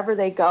them wherever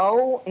they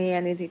go?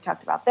 And he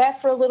talked about that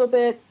for a little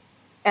bit.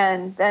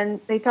 And then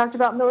they talked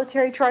about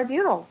military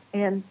tribunals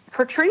and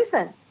for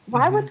treason.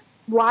 Why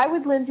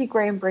would Lindsey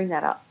Graham bring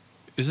that up?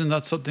 Isn't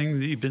that something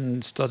that you've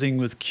been studying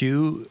with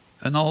Q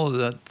and all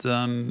that?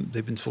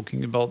 They've been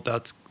talking about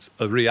that's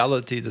a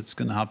reality that's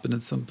going to happen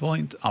at some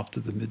point after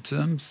the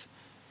midterms.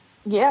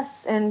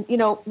 Yes, and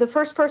the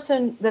first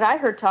person that I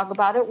heard talk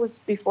about it was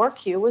before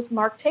Q was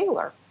Mark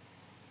Taylor,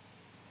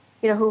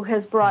 who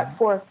has brought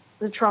forth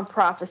the Trump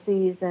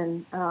prophecies,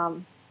 and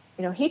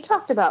he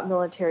talked about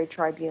military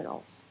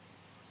tribunals.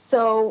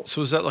 So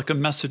is that like a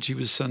message he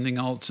was sending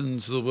out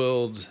into the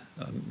world,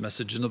 a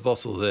message in a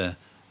bottle there?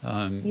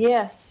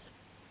 Yes.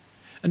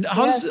 And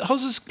how's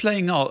this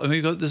playing out? I mean,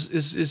 we've got this.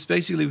 Is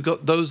basically we've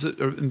got those that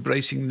are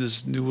embracing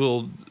this new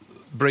world,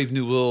 brave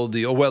new world,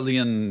 the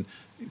Orwellian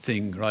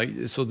thing,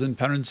 right? So then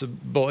parents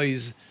of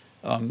boys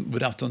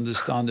would have to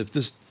understand, if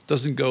this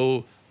doesn't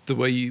go the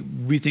way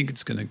we think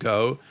it's going to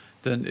go,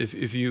 then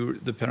if you're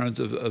the parent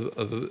of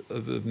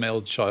a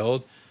male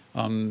child,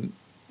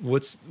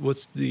 what's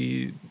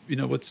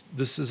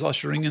this is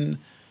ushering in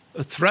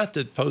a threat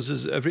that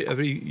poses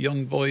every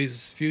young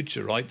boy's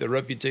future, right? Their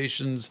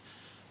reputations,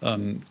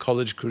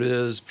 college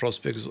careers,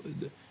 prospects,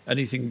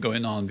 anything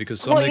going on,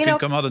 because somebody can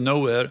come out of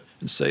nowhere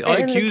and say, I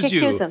accuse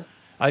you.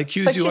 I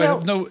accuse you. I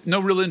have no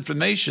real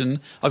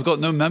information. I've got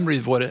no memory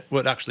of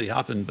what actually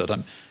happened, but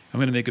I'm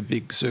going to make a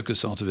big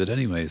circus out of it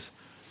anyways.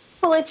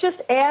 Well, it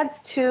just adds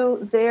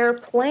to their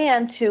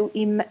plan to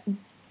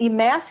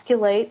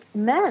emasculate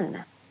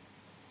men.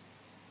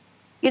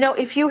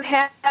 If you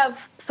have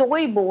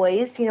soy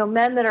boys,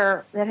 men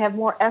that have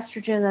more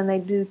estrogen than they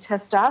do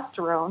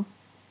testosterone,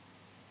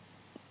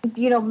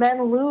 men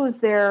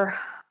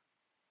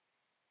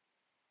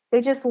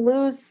they just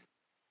lose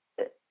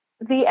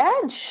the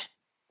edge.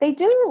 They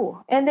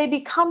do. And they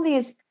become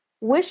these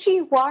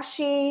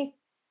wishy-washy,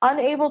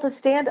 unable to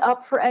stand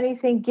up for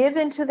anything, give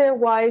in to their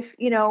wife.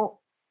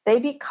 They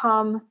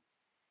become,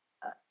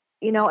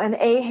 an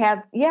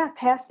Ahab,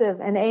 passive,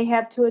 an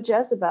Ahab to a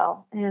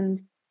Jezebel.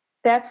 And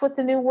that's what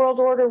the New World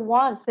Order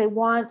wants. They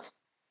want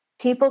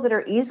people that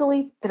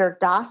are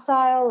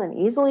docile and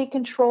easily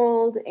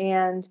controlled,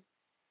 and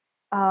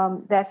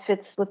that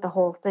fits with the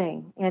whole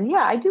thing. And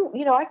I do,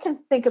 I can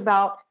think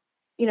about,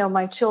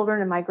 my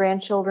children and my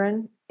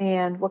grandchildren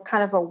and what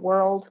kind of a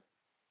world,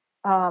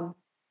 we're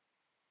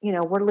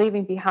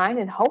leaving behind.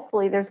 And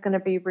hopefully there's going to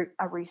be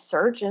a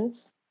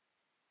resurgence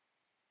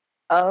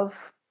of,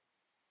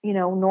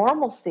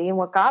 normalcy and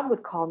what God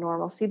would call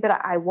normalcy. But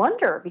I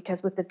wonder,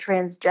 because with the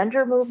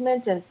transgender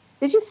movement, and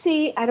did you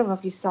see, I don't know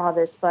if you saw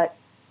this, but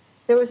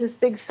there was this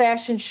big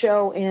fashion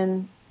show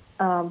in,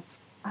 I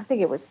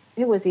think it was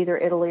either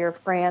Italy or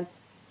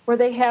France, where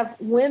they have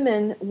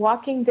women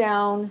walking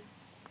down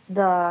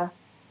the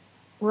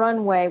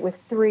runway with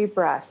 3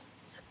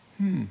 breasts.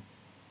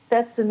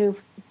 That's the new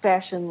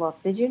fashion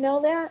look. Did you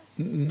know that?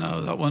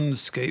 No, that one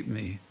escaped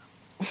me.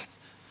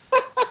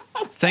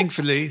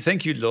 Thankfully,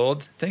 thank you,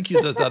 Lord. Thank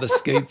you that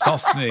escaped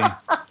past me.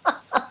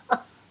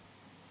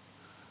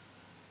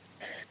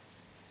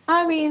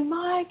 I mean,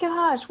 my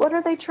gosh, what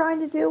are they trying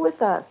to do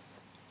with us?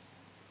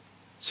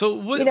 So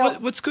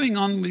what's going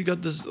on? We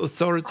got this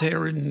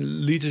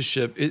authoritarian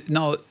leadership.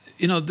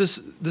 This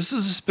is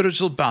a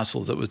spiritual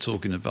battle that we're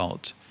talking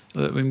about.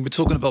 We're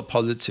talking about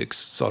politics.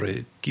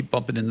 Sorry, keep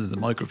bumping into the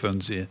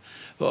microphones here.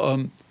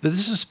 But this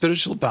is a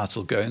spiritual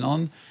battle going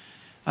on.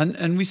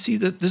 And we see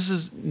that this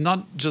is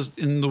not just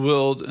in the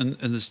world and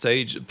the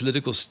stage,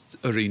 political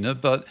arena,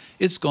 but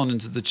it's gone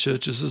into the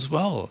churches as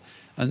well.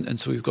 And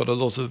so we've got a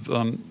lot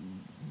of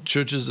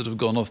churches that have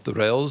gone off the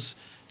rails,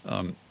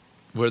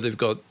 where they've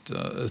got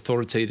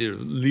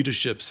authoritative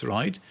leaderships,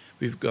 right?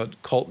 We've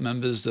got cult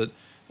members that,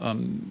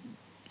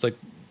 like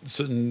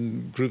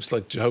certain groups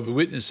like Jehovah's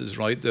Witnesses,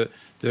 right?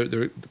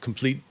 They're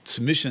complete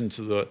submission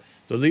to the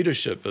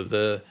leadership of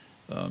the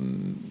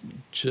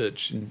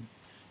church, and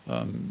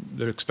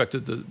they're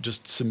expected to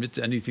just submit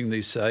to anything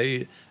they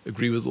say,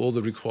 agree with all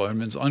the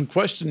requirements.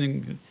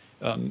 Unquestioning,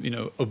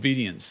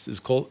 obedience is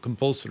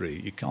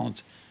compulsory. You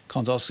can't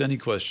ask any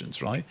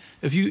questions, right?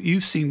 If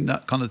you've seen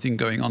that kind of thing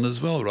going on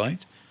as well,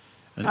 right?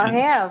 I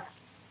have,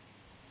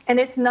 and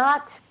it's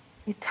not,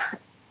 it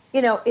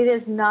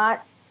is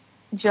not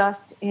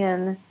just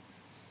in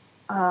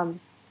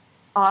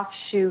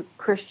offshoot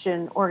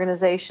Christian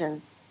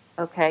organizations.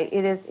 Okay,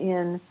 it is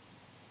in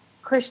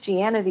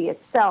Christianity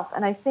itself,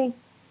 and I think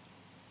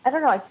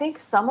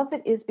some of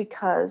it is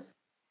because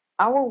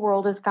our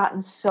world has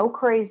gotten so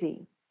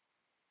crazy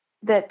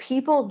that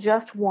people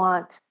just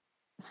want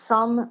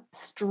some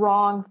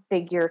strong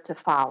figure to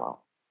follow.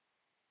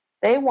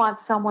 They want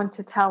someone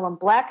to tell them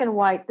black and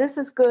white, this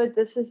is good,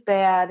 this is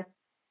bad,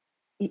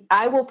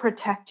 I will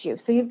protect you.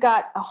 So you've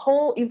got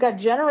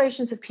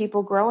generations of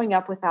people growing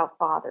up without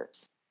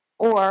fathers,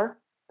 or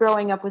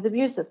growing up with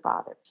abusive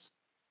fathers,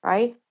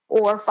 right?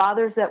 Or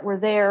fathers that were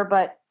there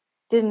but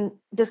didn't,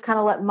 just kind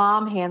of let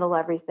mom handle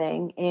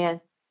everything, and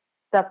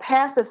the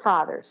passive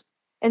fathers.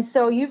 And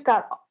so you've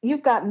got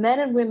men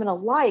and women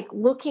alike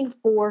looking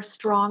for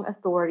strong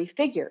authority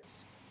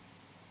figures,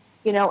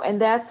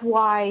 and that's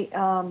why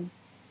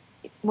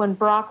when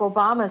Barack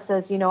Obama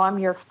says,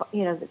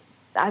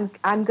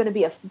 I'm going to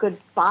be a good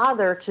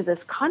father to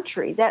this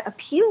country, that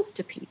appeals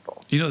to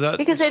people.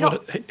 Because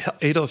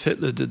Adolf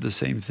Hitler did the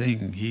same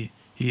thing.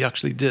 He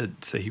actually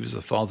did say he was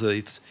a father.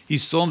 He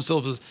saw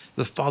himself as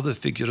the father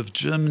figure of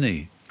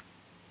Germany.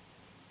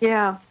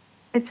 Yeah,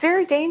 it's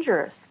very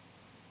dangerous.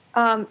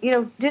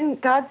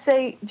 Didn't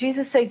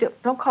Jesus say,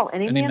 don't call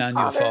any man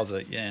your father?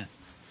 father, yeah.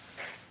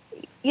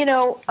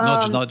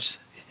 Nudge, nudge,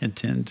 hint,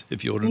 hint,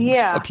 if you're in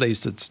a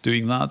place that's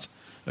doing that.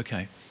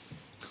 Okay.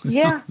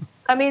 Yeah.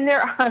 I mean,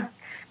 there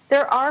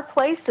are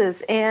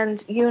places,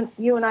 and you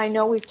and I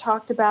know we've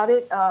talked about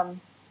it.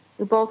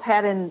 We both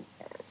had I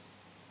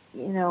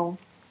don't know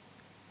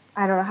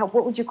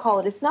what would you call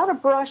it? It's not a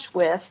brush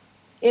with,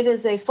 it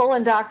is a full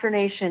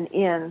indoctrination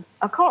in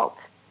a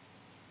cult.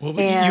 Well,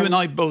 you and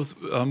I both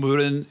were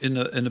in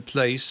a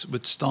place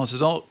which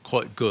started out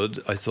quite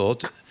good, I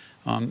thought,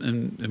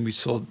 and we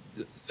saw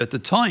at the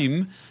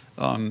time,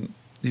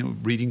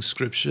 reading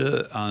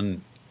scripture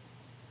and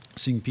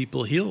seeing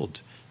people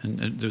healed,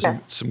 and there's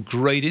some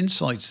great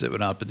insights that were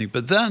happening.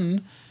 But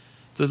then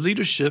the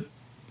leadership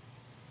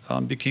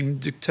became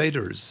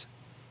dictators,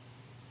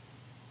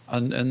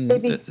 and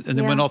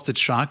then went off the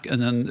track.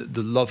 And then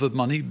the love of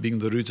money, being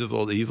the root of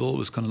all evil,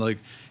 was kind of like,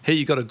 hey,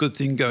 you got a good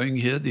thing going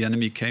here. The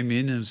enemy came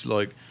in and was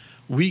like,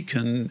 we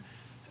can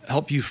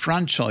help you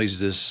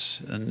franchise this,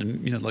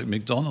 and like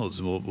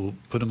McDonald's, we'll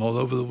put them all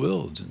over the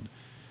world.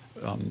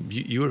 And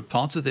you were a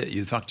part of that.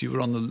 In fact, you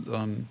were on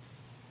the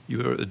you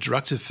were a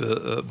director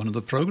for one of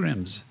the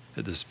programs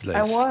at this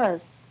place.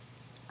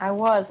 I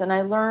was, and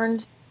I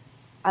learned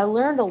a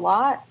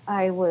lot.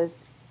 I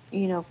was,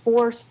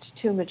 forced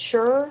to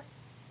mature.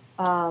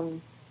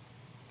 And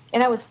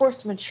I was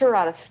forced to mature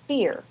out of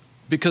fear.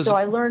 Because so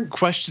I learned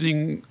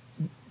questioning,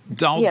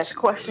 doubt,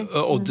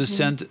 or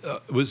dissent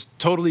was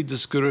totally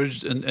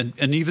discouraged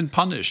and even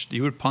punished.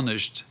 You were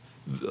punished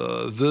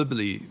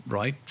verbally,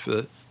 right?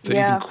 For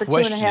even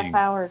questioning. 2.5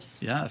 hours.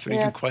 Yeah, for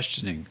even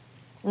questioning.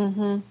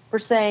 For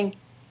saying,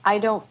 I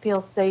don't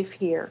feel safe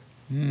here.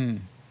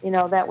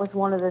 That was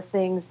one of the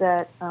things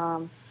that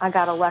I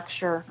got a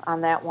lecture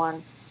on that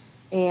one.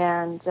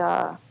 And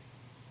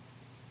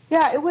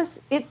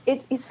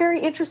it's very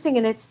interesting,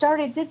 and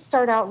it did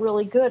start out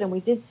really good, and we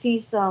did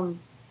see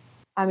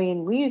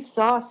we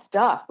saw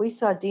stuff. We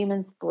saw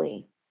demons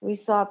flee. We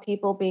saw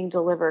people being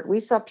delivered. We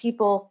saw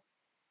people,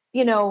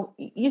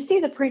 you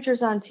see the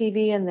preachers on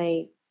TV, and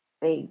they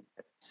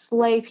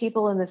slay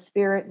people in the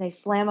spirit, and they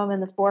slam them in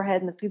the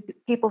forehead, and the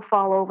people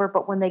fall over,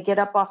 but when they get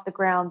up off the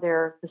ground,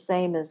 they're the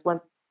same as when.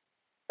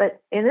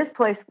 But in this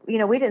place,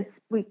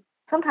 we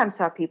sometimes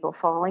saw people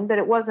falling, but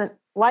it wasn't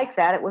like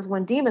that. It was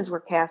when demons were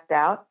cast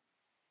out.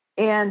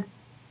 And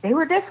they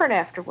were different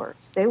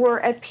afterwards. They were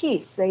at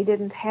peace. They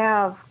didn't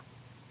have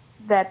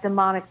that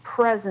demonic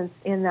presence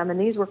in them. And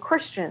these were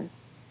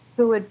Christians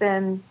who had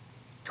been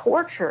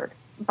tortured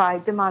by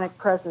demonic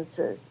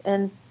presences.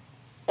 And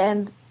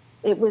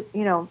it was,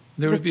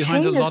 they were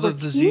behind a lot of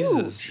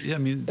diseases. Huge. Yeah, I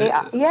mean,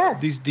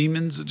 these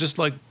demons, just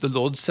like the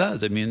Lord said,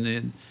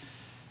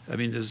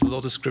 there's a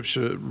lot of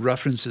scripture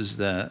references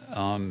there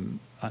on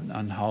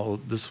how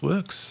this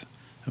works.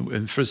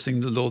 And first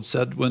thing the Lord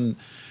said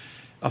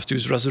after he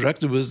was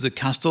resurrected was to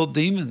cast out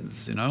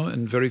demons,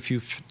 and very few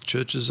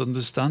churches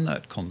understand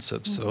that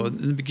concept. So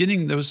in the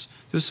beginning, there was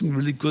some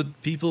really good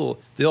people.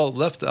 They all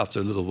left after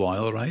a little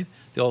while, right?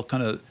 They all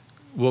kind of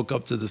woke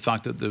up to the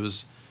fact that there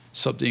was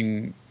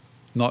something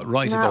not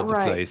right about the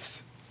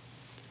place.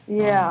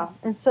 Yeah,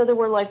 and so there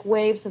were like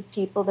waves of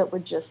people that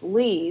would just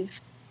leave.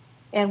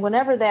 And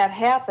whenever that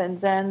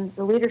happened, then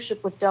the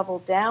leadership would double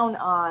down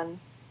on,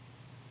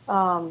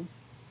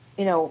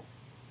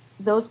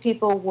 those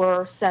people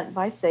were sent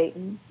by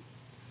Satan.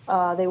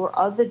 They were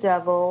of the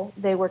devil.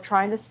 They were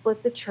trying to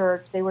split the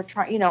church. They were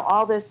trying,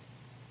 all this,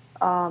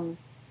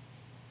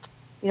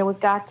 we've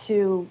got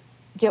to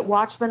get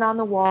watchmen on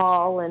the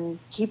wall and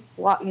keep,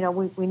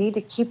 we need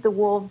to keep the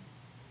wolves,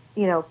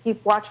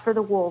 keep watch for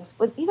the wolves.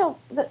 But,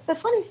 the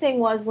funny thing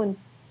was when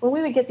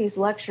we would get these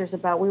lectures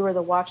about we were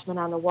the watchmen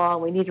on the wall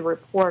and we need to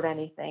report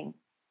anything,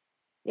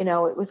 it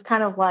was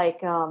kind of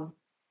like,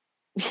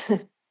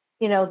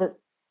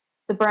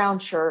 the brown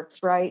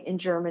shirts, right, in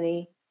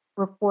Germany,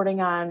 reporting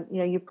on,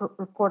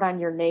 report on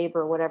your neighbor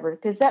or whatever,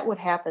 because that would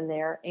happen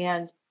there.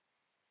 And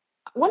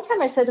one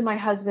time I said to my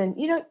husband,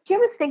 do you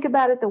ever think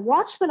about it? The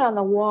watchmen on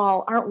the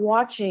wall aren't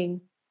watching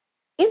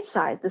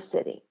inside the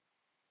city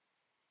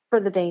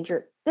for the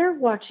danger. They're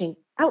watching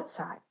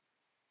outside.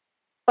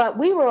 But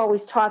we were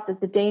always taught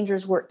that the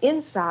dangers were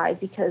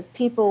inside because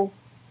people,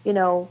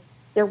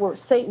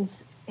 Satan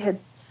had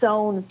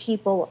sown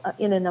people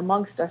in and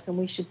amongst us, and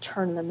we should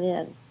turn them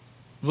in.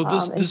 Well,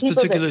 this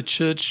particular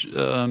church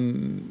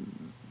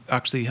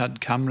actually had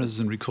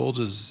cameras and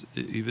recorders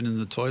even in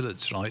the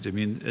toilets, right? I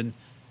mean, and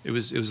it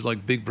was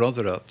like Big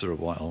Brother after a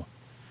while.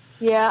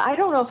 Yeah, I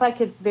don't know if I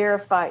could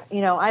verify.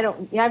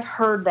 I've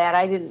heard that.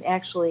 I didn't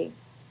actually,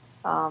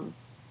 I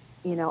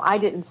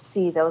didn't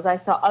see those. I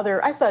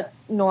saw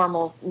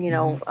normal,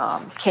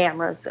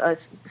 cameras,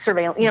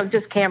 surveillance,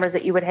 just cameras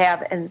that you would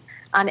have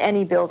on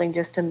any building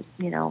just to,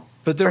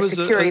 But there was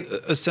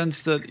a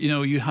sense that,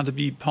 you had to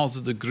be part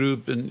of the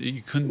group and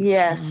you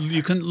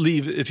couldn't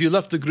leave. If you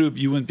left the group,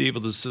 you wouldn't be able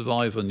to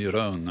survive on your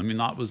own. I mean,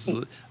 that was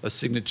a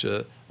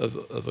signature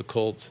of a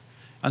cult.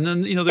 And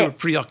then, they were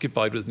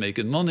preoccupied with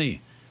making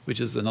money,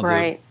 which is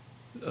another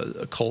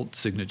a cult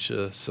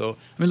signature. So,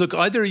 I mean, look,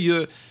 either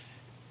you're,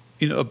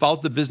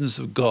 about the business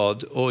of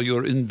God or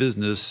you're in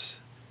business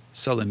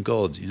selling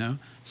God,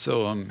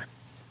 So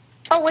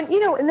Oh, and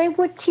and they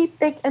would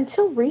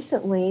until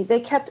recently, they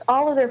kept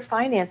all of their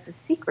finances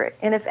secret.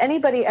 And if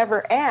anybody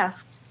ever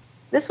asked,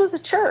 this was a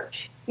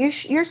church.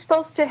 You're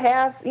supposed to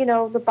have,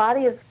 the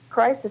body of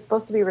Christ is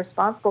supposed to be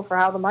responsible for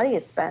how the money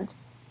is spent.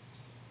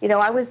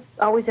 I was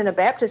always in a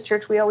Baptist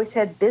church. We always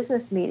had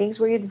business meetings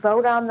where you'd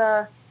vote on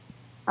the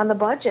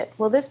budget.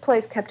 Well, this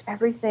place kept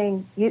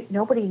everything.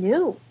 Nobody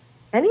knew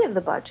any of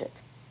the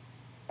budget.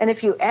 And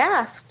if you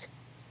asked,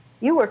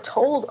 you were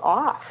told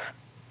off.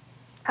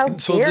 How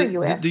dare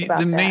you ask about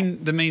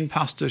that? The main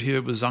pastor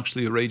here was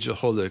actually a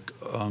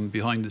rageaholic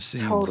behind the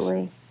scenes.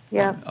 Totally,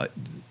 yeah.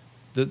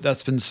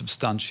 That's been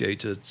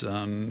substantiated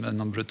a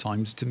number of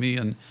times to me,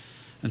 and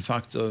in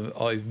fact,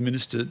 I've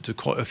ministered to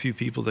quite a few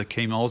people that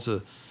came out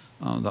of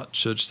that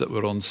church that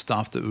were on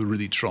staff that were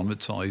really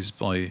traumatized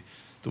by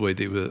the way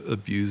they were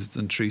abused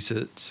and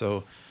treated.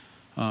 So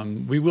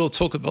we will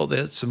talk about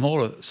that some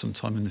more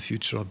sometime in the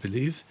future, I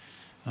believe,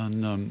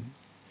 and.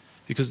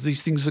 Because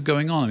these things are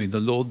going on. I mean, the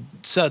Lord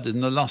said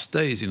in the last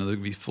days, there'll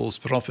be false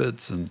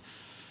prophets and,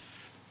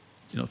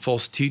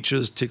 false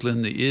teachers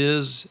tickling the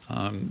ears.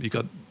 You've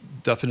got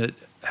definite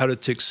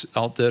heretics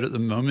out there at the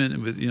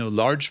moment with,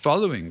 large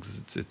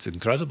followings. It's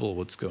incredible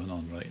what's going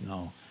on right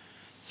now.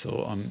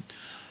 So,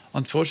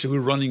 unfortunately,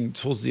 we're running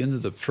towards the end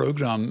of the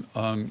program.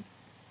 And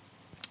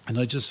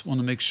I just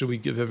want to make sure we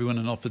give everyone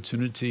an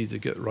opportunity to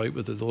get right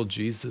with the Lord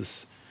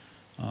Jesus.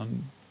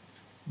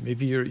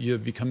 Maybe you're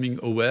becoming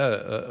aware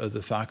of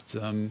the fact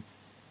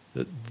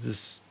that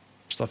this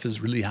stuff is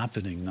really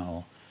happening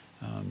now.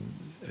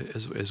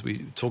 As we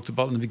talked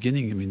about in the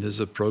beginning, I mean, there's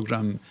a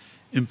program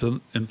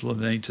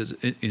implemented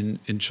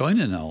in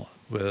China now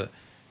where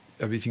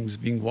everything's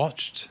being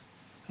watched.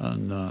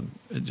 And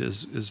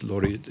as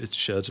Lori had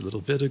shared a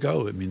little bit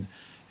ago, I mean,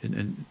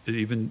 and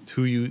even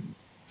who you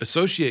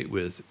associate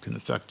with can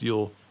affect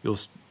your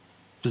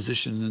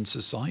position in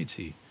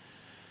society.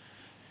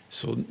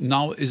 So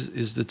now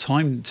is the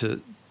time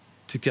to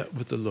get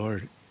with the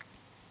Lord.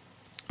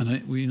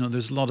 And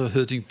there's a lot of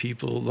hurting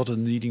people, a lot of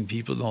needing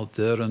people out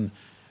there, and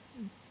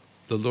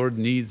the Lord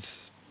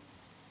needs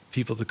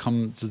people to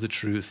come to the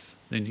truth.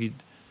 They need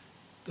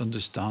to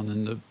understand,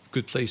 and a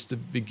good place to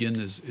begin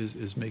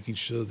is making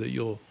sure that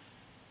you're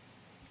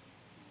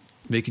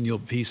making your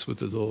peace with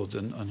the Lord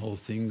and all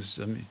things.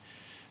 I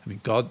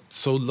mean, God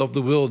so loved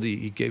the world,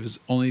 he gave his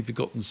only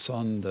begotten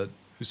Son, that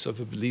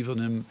whosoever believe on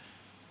him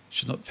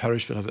should not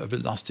perish but have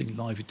everlasting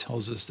life. He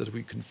tells us that if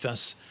we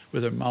confess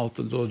with our mouth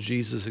the Lord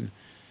Jesus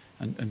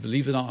and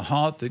believe in our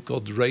heart that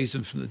God raised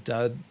him from the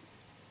dead,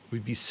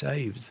 we'd be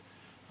saved.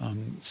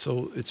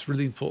 So it's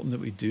really important that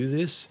we do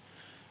this.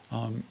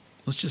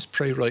 Let's just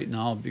pray right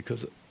now,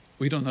 because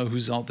we don't know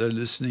who's out there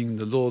listening.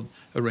 The Lord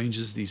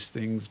arranges these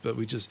things, but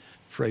we just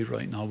pray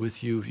right now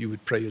with you. If you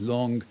would pray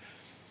along,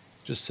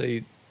 just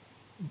say,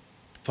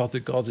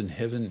 Father God in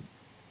heaven,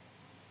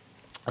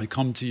 I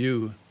come to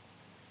you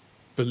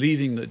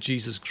believing that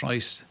Jesus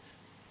Christ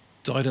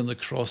died on the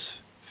cross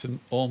for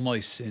all my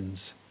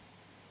sins.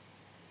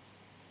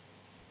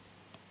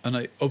 And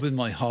I open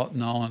my heart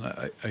now,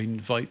 and I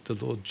invite the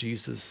Lord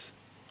Jesus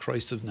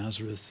Christ of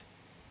Nazareth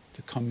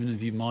to come in and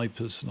be my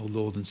personal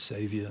Lord and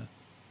Savior.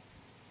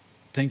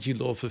 Thank you,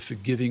 Lord, for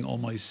forgiving all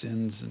my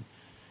sins and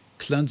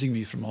cleansing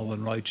me from all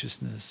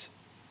unrighteousness.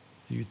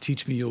 You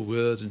teach me your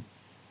word and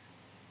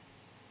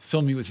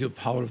fill me with your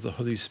power of the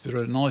Holy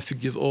Spirit. And now I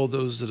forgive all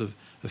those that have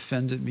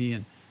offended me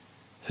and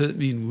hurt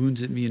me and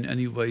wounded me in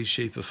any way,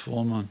 shape, or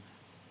form on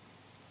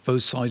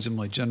both sides of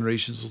my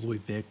generations, all the way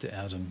back to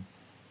Adam.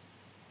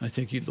 I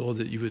thank you, Lord,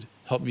 that you would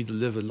help me to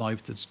live a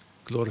life that's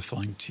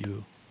glorifying to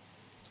you.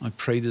 I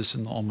pray this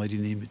in the almighty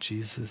name of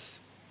Jesus.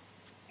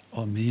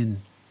 Amen.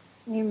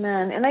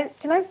 Amen. And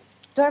do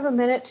I have a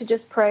minute to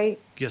just pray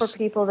for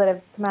people that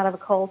have come out of a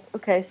cult?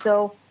 Okay,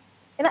 so,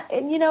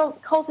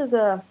 cult is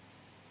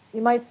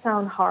you might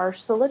sound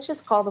harsh, so let's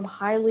just call them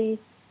highly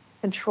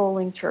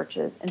controlling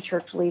churches and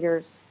church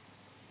leaders,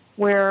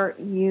 where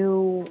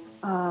you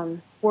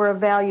were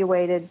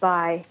evaluated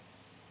by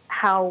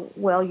how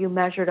well you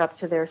measured up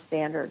to their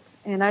standards.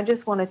 And I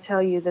just want to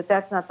tell you that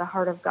that's not the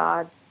heart of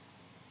God.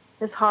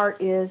 His heart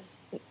is,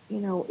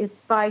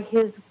 it's by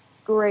his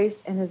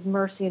grace and his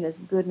mercy and his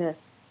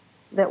goodness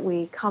that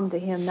we come to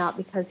him, not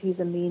because he's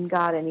a mean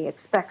God and he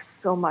expects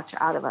so much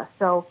out of us.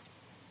 So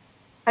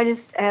I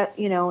just,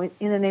 in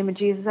the name of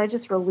Jesus, I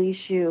just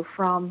release you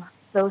from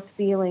those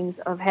feelings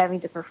of having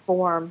to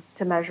perform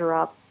to measure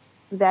up.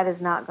 That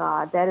is not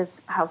God. That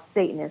is how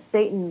Satan is.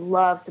 Satan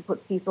loves to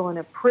put people in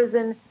a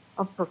prison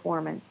of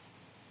performance.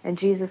 And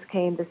Jesus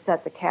came to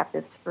set the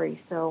captives free.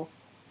 So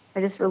I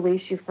just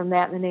release you from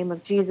that in the name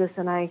of Jesus.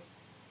 And I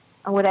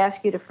would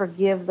ask you to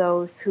forgive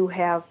those who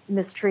have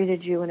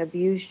mistreated you and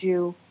abused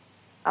you.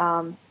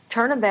 Turn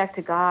them back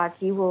to God.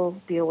 He will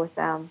deal with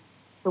them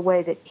the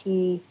way that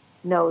he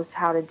knows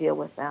how to deal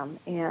with them.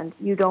 And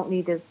you don't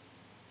need to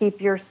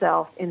keep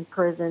yourself in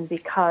prison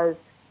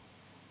because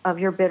of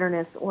your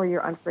bitterness or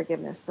your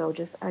unforgiveness. So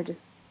I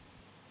just,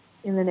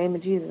 in the name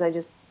of Jesus, I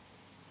just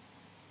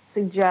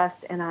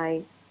suggest and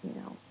I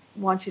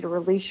want you to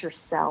release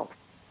yourself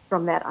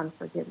from that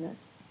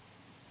unforgiveness,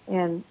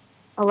 and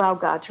allow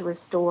God to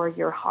restore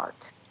your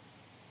heart.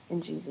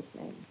 In Jesus'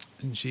 name.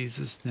 In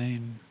Jesus'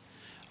 name.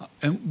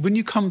 And when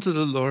you come to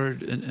the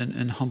Lord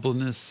in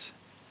humbleness,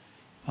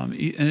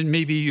 and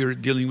maybe you're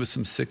dealing with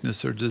some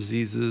sickness or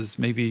diseases,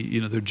 maybe,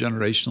 they're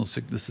generational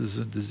sicknesses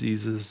and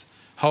diseases,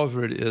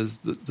 however it is,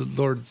 the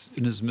Lord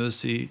in his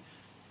mercy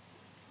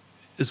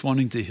is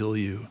wanting to heal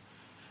you.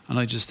 And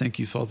I just thank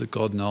you, Father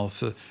God, now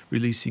for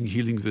releasing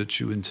healing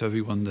virtue into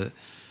everyone that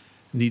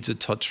needs a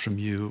touch from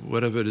you,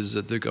 whatever it is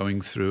that they're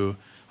going through.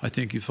 I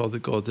thank you, Father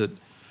God, that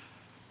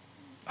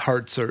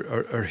hearts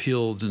are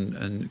healed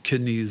and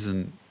kidneys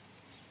and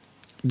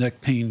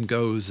neck pain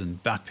goes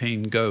and back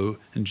pain go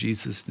in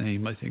Jesus'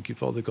 name. I thank you,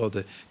 Father God,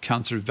 that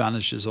cancer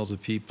vanishes out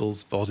of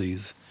people's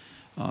bodies.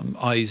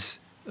 Eyes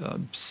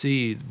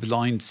see,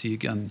 blind see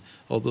again.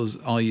 All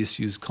those eye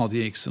issues,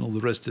 cardiacs and all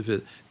the rest of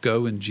it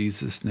go in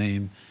Jesus'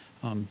 name.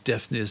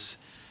 Deafness,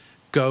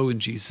 go in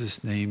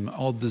Jesus' name.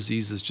 All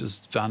diseases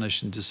just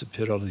vanish and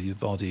disappear out of your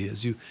body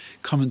as you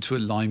come into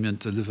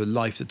alignment to live a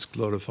life that's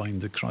glorifying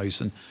to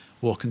Christ and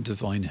walk in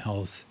divine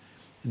health.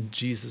 In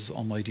Jesus'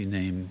 almighty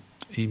name,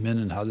 amen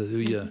and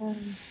hallelujah.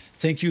 Amen.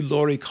 Thank you,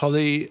 Lori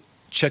Colley.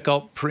 Check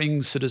out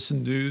Praying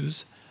Citizen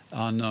News.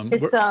 On,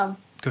 go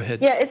ahead.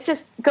 Yeah, it's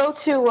just go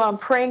to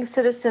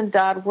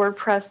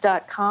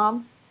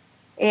prayingcitizen.wordpress.com,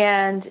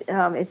 and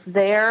it's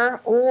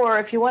there. Or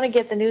if you want to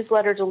get the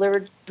newsletter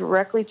delivered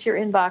directly to your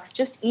inbox,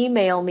 just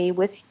email me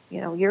with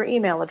your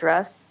email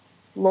address,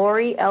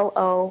 Lori,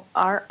 Lori,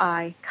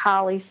 Colley,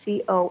 Colley,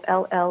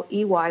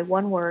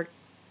 one word,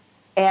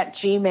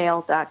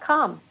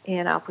 @gmail.com,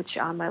 and I'll put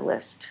you on my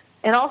list.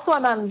 And also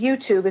I'm on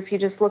YouTube. If you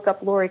just look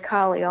up Lori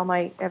Colley,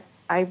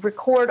 I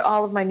record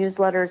all of my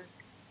newsletters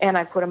and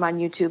I put them on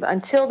YouTube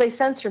until they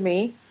censor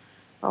me.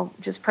 I'm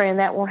just praying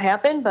that won't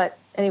happen. But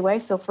anyway,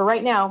 so for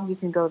right now, you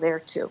can go there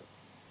too.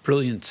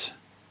 Brilliant.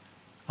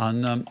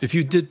 And if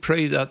you did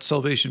pray that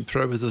salvation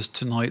prayer with us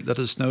tonight, let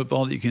us know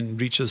about it. You can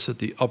reach us at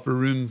the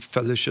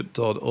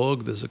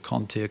upperroomfellowship.org. There's a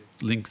contact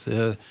link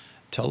there.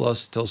 Tell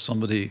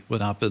somebody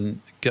what happened.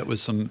 Get with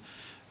some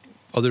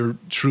other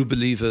true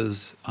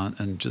believers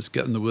and just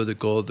get in the Word of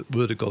God. The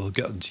Word of God will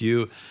get into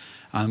you.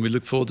 And we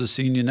look forward to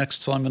seeing you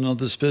next time in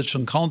another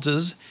Spiritual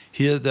Encounters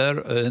here, there,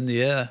 or in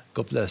the air.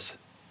 God bless.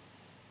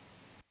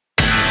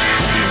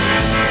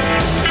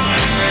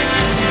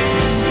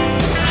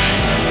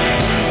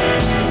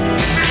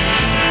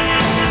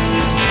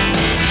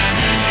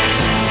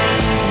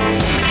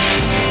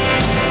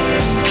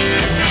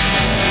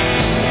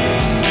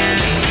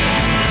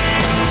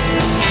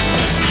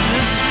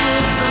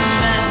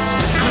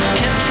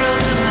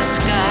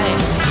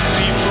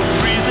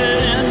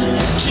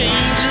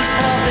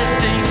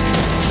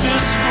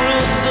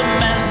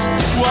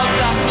 While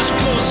darkness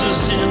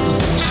closes in,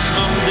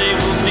 someday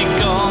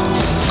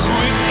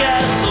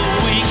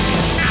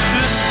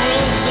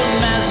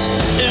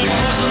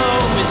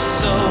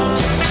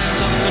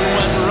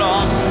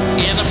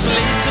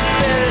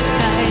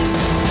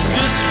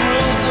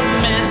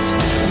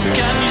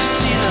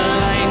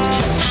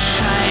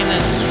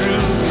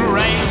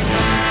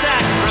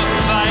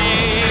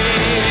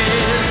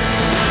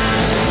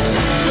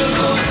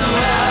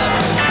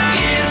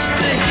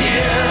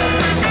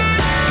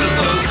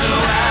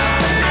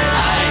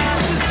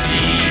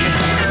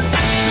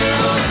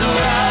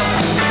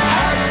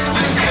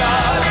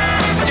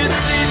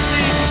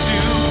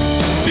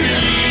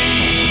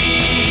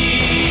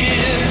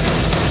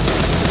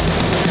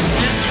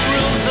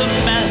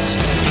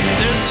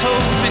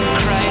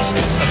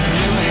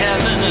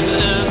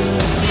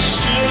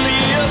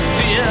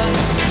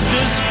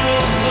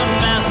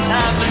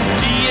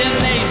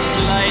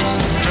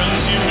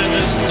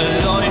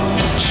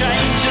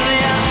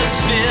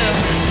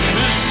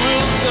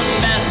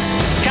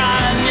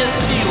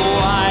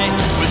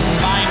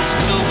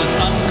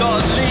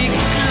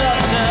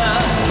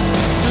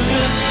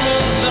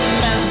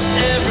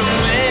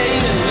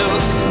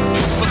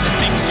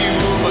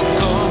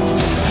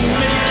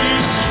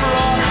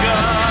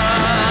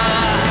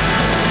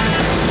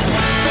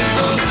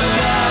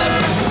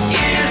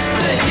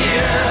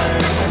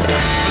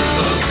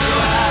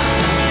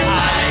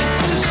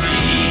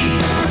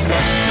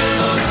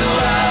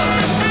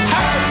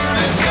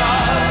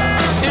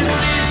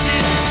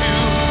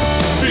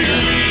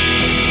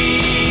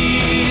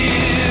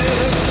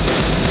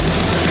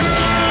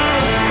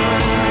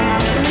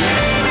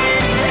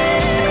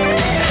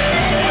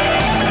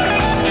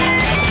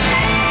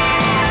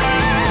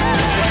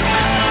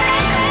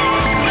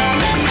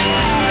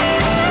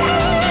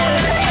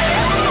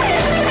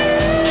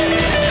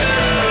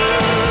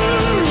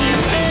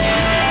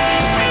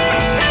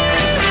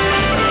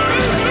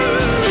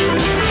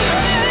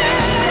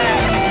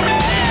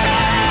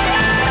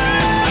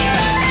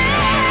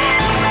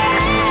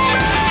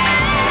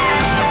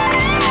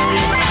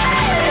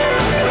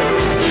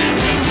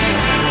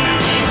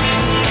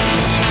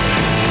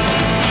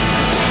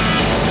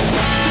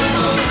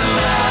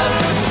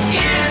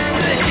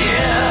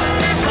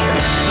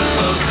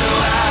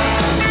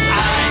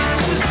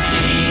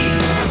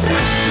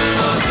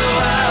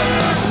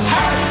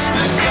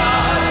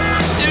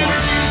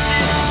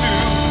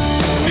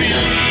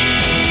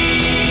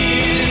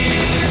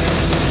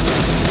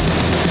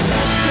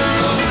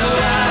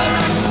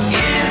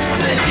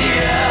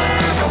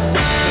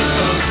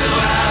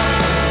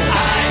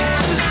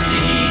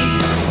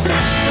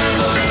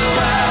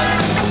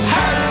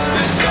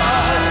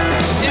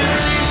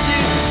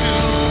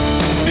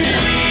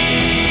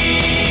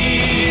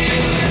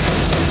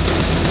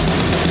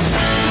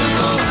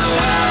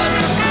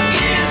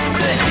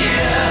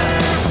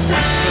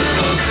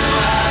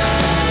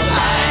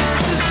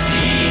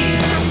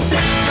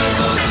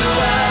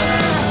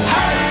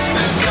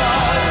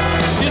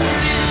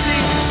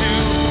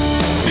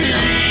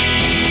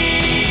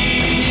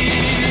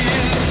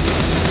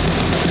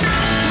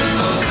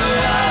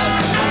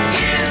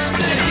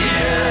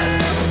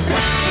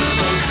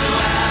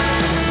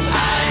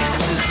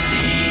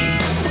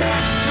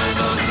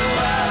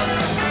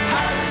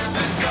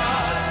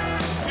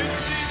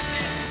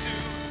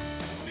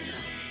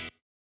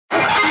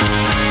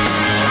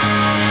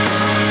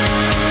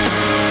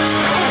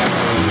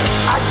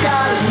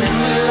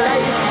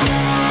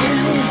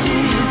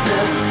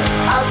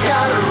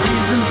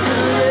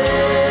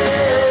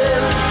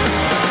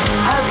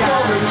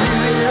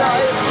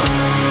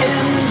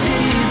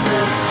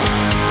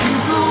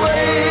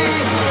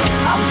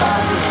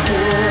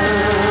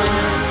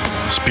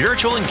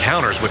Spiritual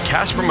Encounters with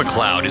Caspar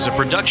McCloud is a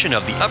production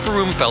of the Upper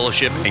Room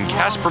Fellowship and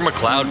Caspar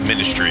McCloud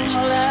Ministries.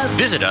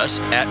 Visit us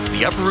at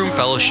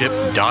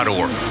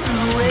theupperroomfellowship.org.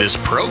 This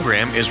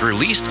program is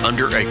released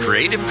under a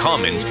Creative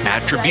Commons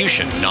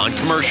Attribution,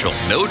 Non-Commercial,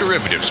 No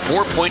Derivatives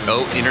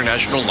 4.0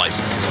 International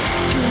License.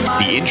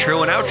 The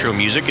intro and outro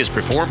music is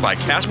performed by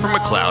Caspar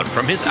McCloud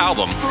from his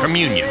album,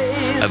 Communion,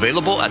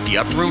 available at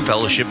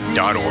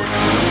theupperroomfellowship.org.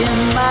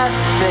 In my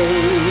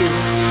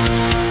face,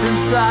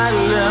 since I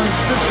learned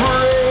to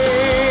pray,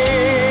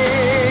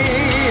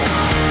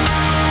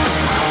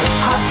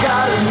 I've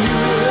got a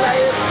new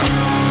life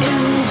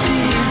in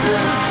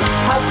Jesus.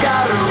 I've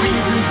got a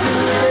reason to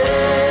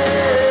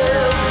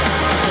live.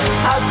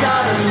 I've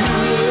got a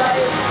new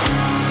life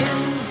in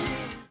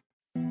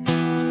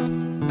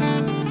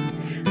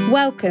Jesus.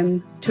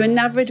 Welcome to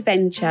another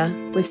adventure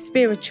with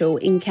Spiritual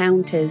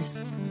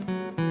Encounters.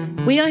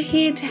 We are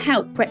here to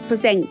help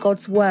represent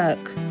God's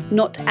work,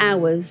 not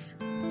ours.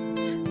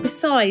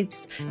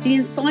 Besides the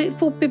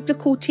insightful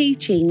biblical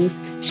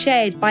teachings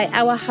shared by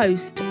our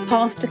host,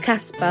 Pastor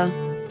Caspar,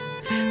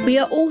 we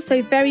are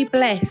also very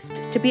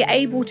blessed to be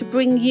able to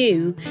bring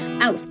you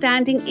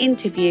outstanding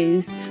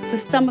interviews with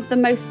some of the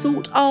most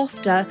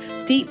sought-after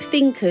deep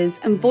thinkers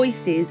and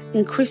voices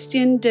in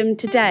Christendom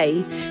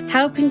today,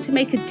 helping to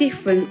make a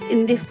difference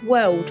in this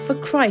world for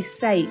Christ's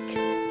sake.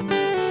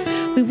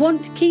 We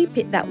want to keep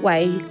it that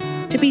way.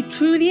 To be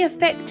truly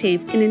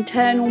effective in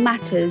internal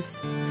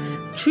matters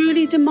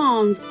truly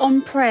demands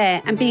on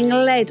prayer and being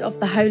led of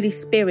the Holy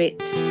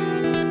Spirit.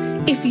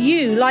 If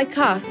you, like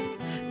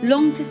us,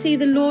 long to see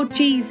the Lord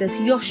Jesus,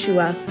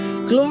 Yeshua,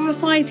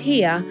 glorified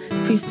here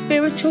through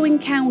spiritual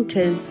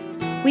encounters,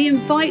 we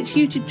invite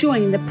you to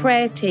join the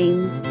prayer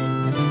team.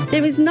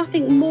 There is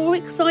nothing more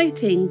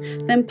exciting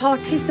than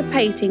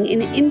participating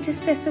in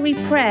intercessory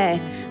prayer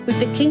with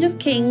the King of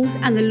Kings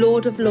and the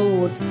Lord of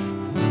Lords.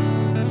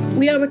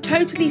 We are a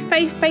totally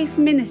faith-based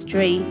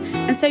ministry,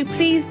 and so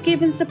please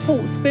give and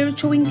support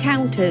Spiritual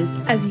Encounters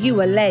as you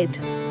are led.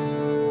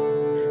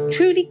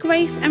 Truly,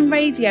 grace and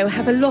radio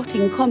have a lot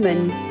in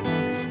common.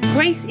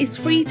 Grace is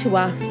free to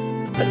us,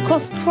 but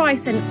costs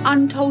Christ an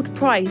untold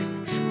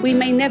price we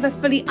may never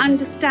fully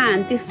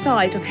understand this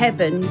side of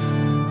heaven.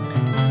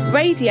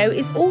 Radio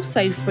is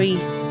also free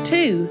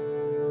too.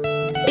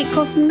 It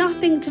costs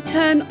nothing to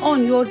turn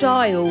on your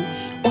dial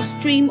or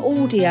stream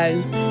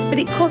audio, but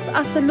it costs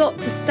us a lot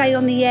to stay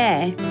on the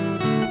air.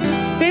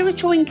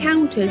 Spiritual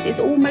Encounters is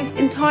almost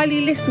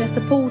entirely listener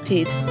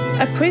supported,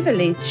 a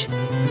privilege,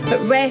 but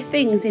rare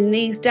things in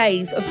these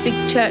days of big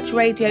church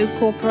radio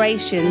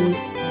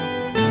corporations.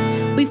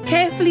 We've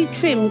carefully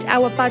trimmed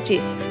our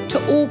budgets to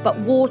all but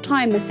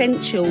wartime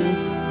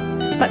essentials,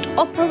 but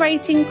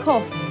operating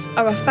costs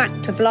are a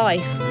fact of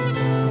life.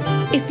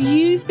 If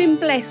you've been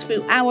blessed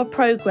through our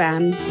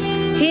programme,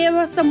 here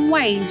are some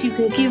ways you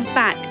can give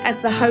back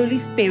as the Holy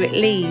Spirit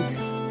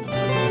leads.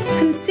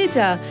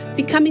 Consider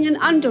becoming an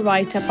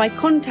underwriter by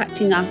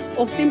contacting us,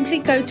 or simply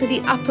go to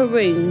the Upper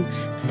Room,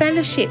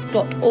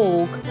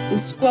 fellowship.org, and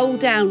scroll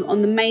down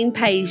on the main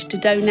page to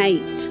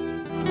donate.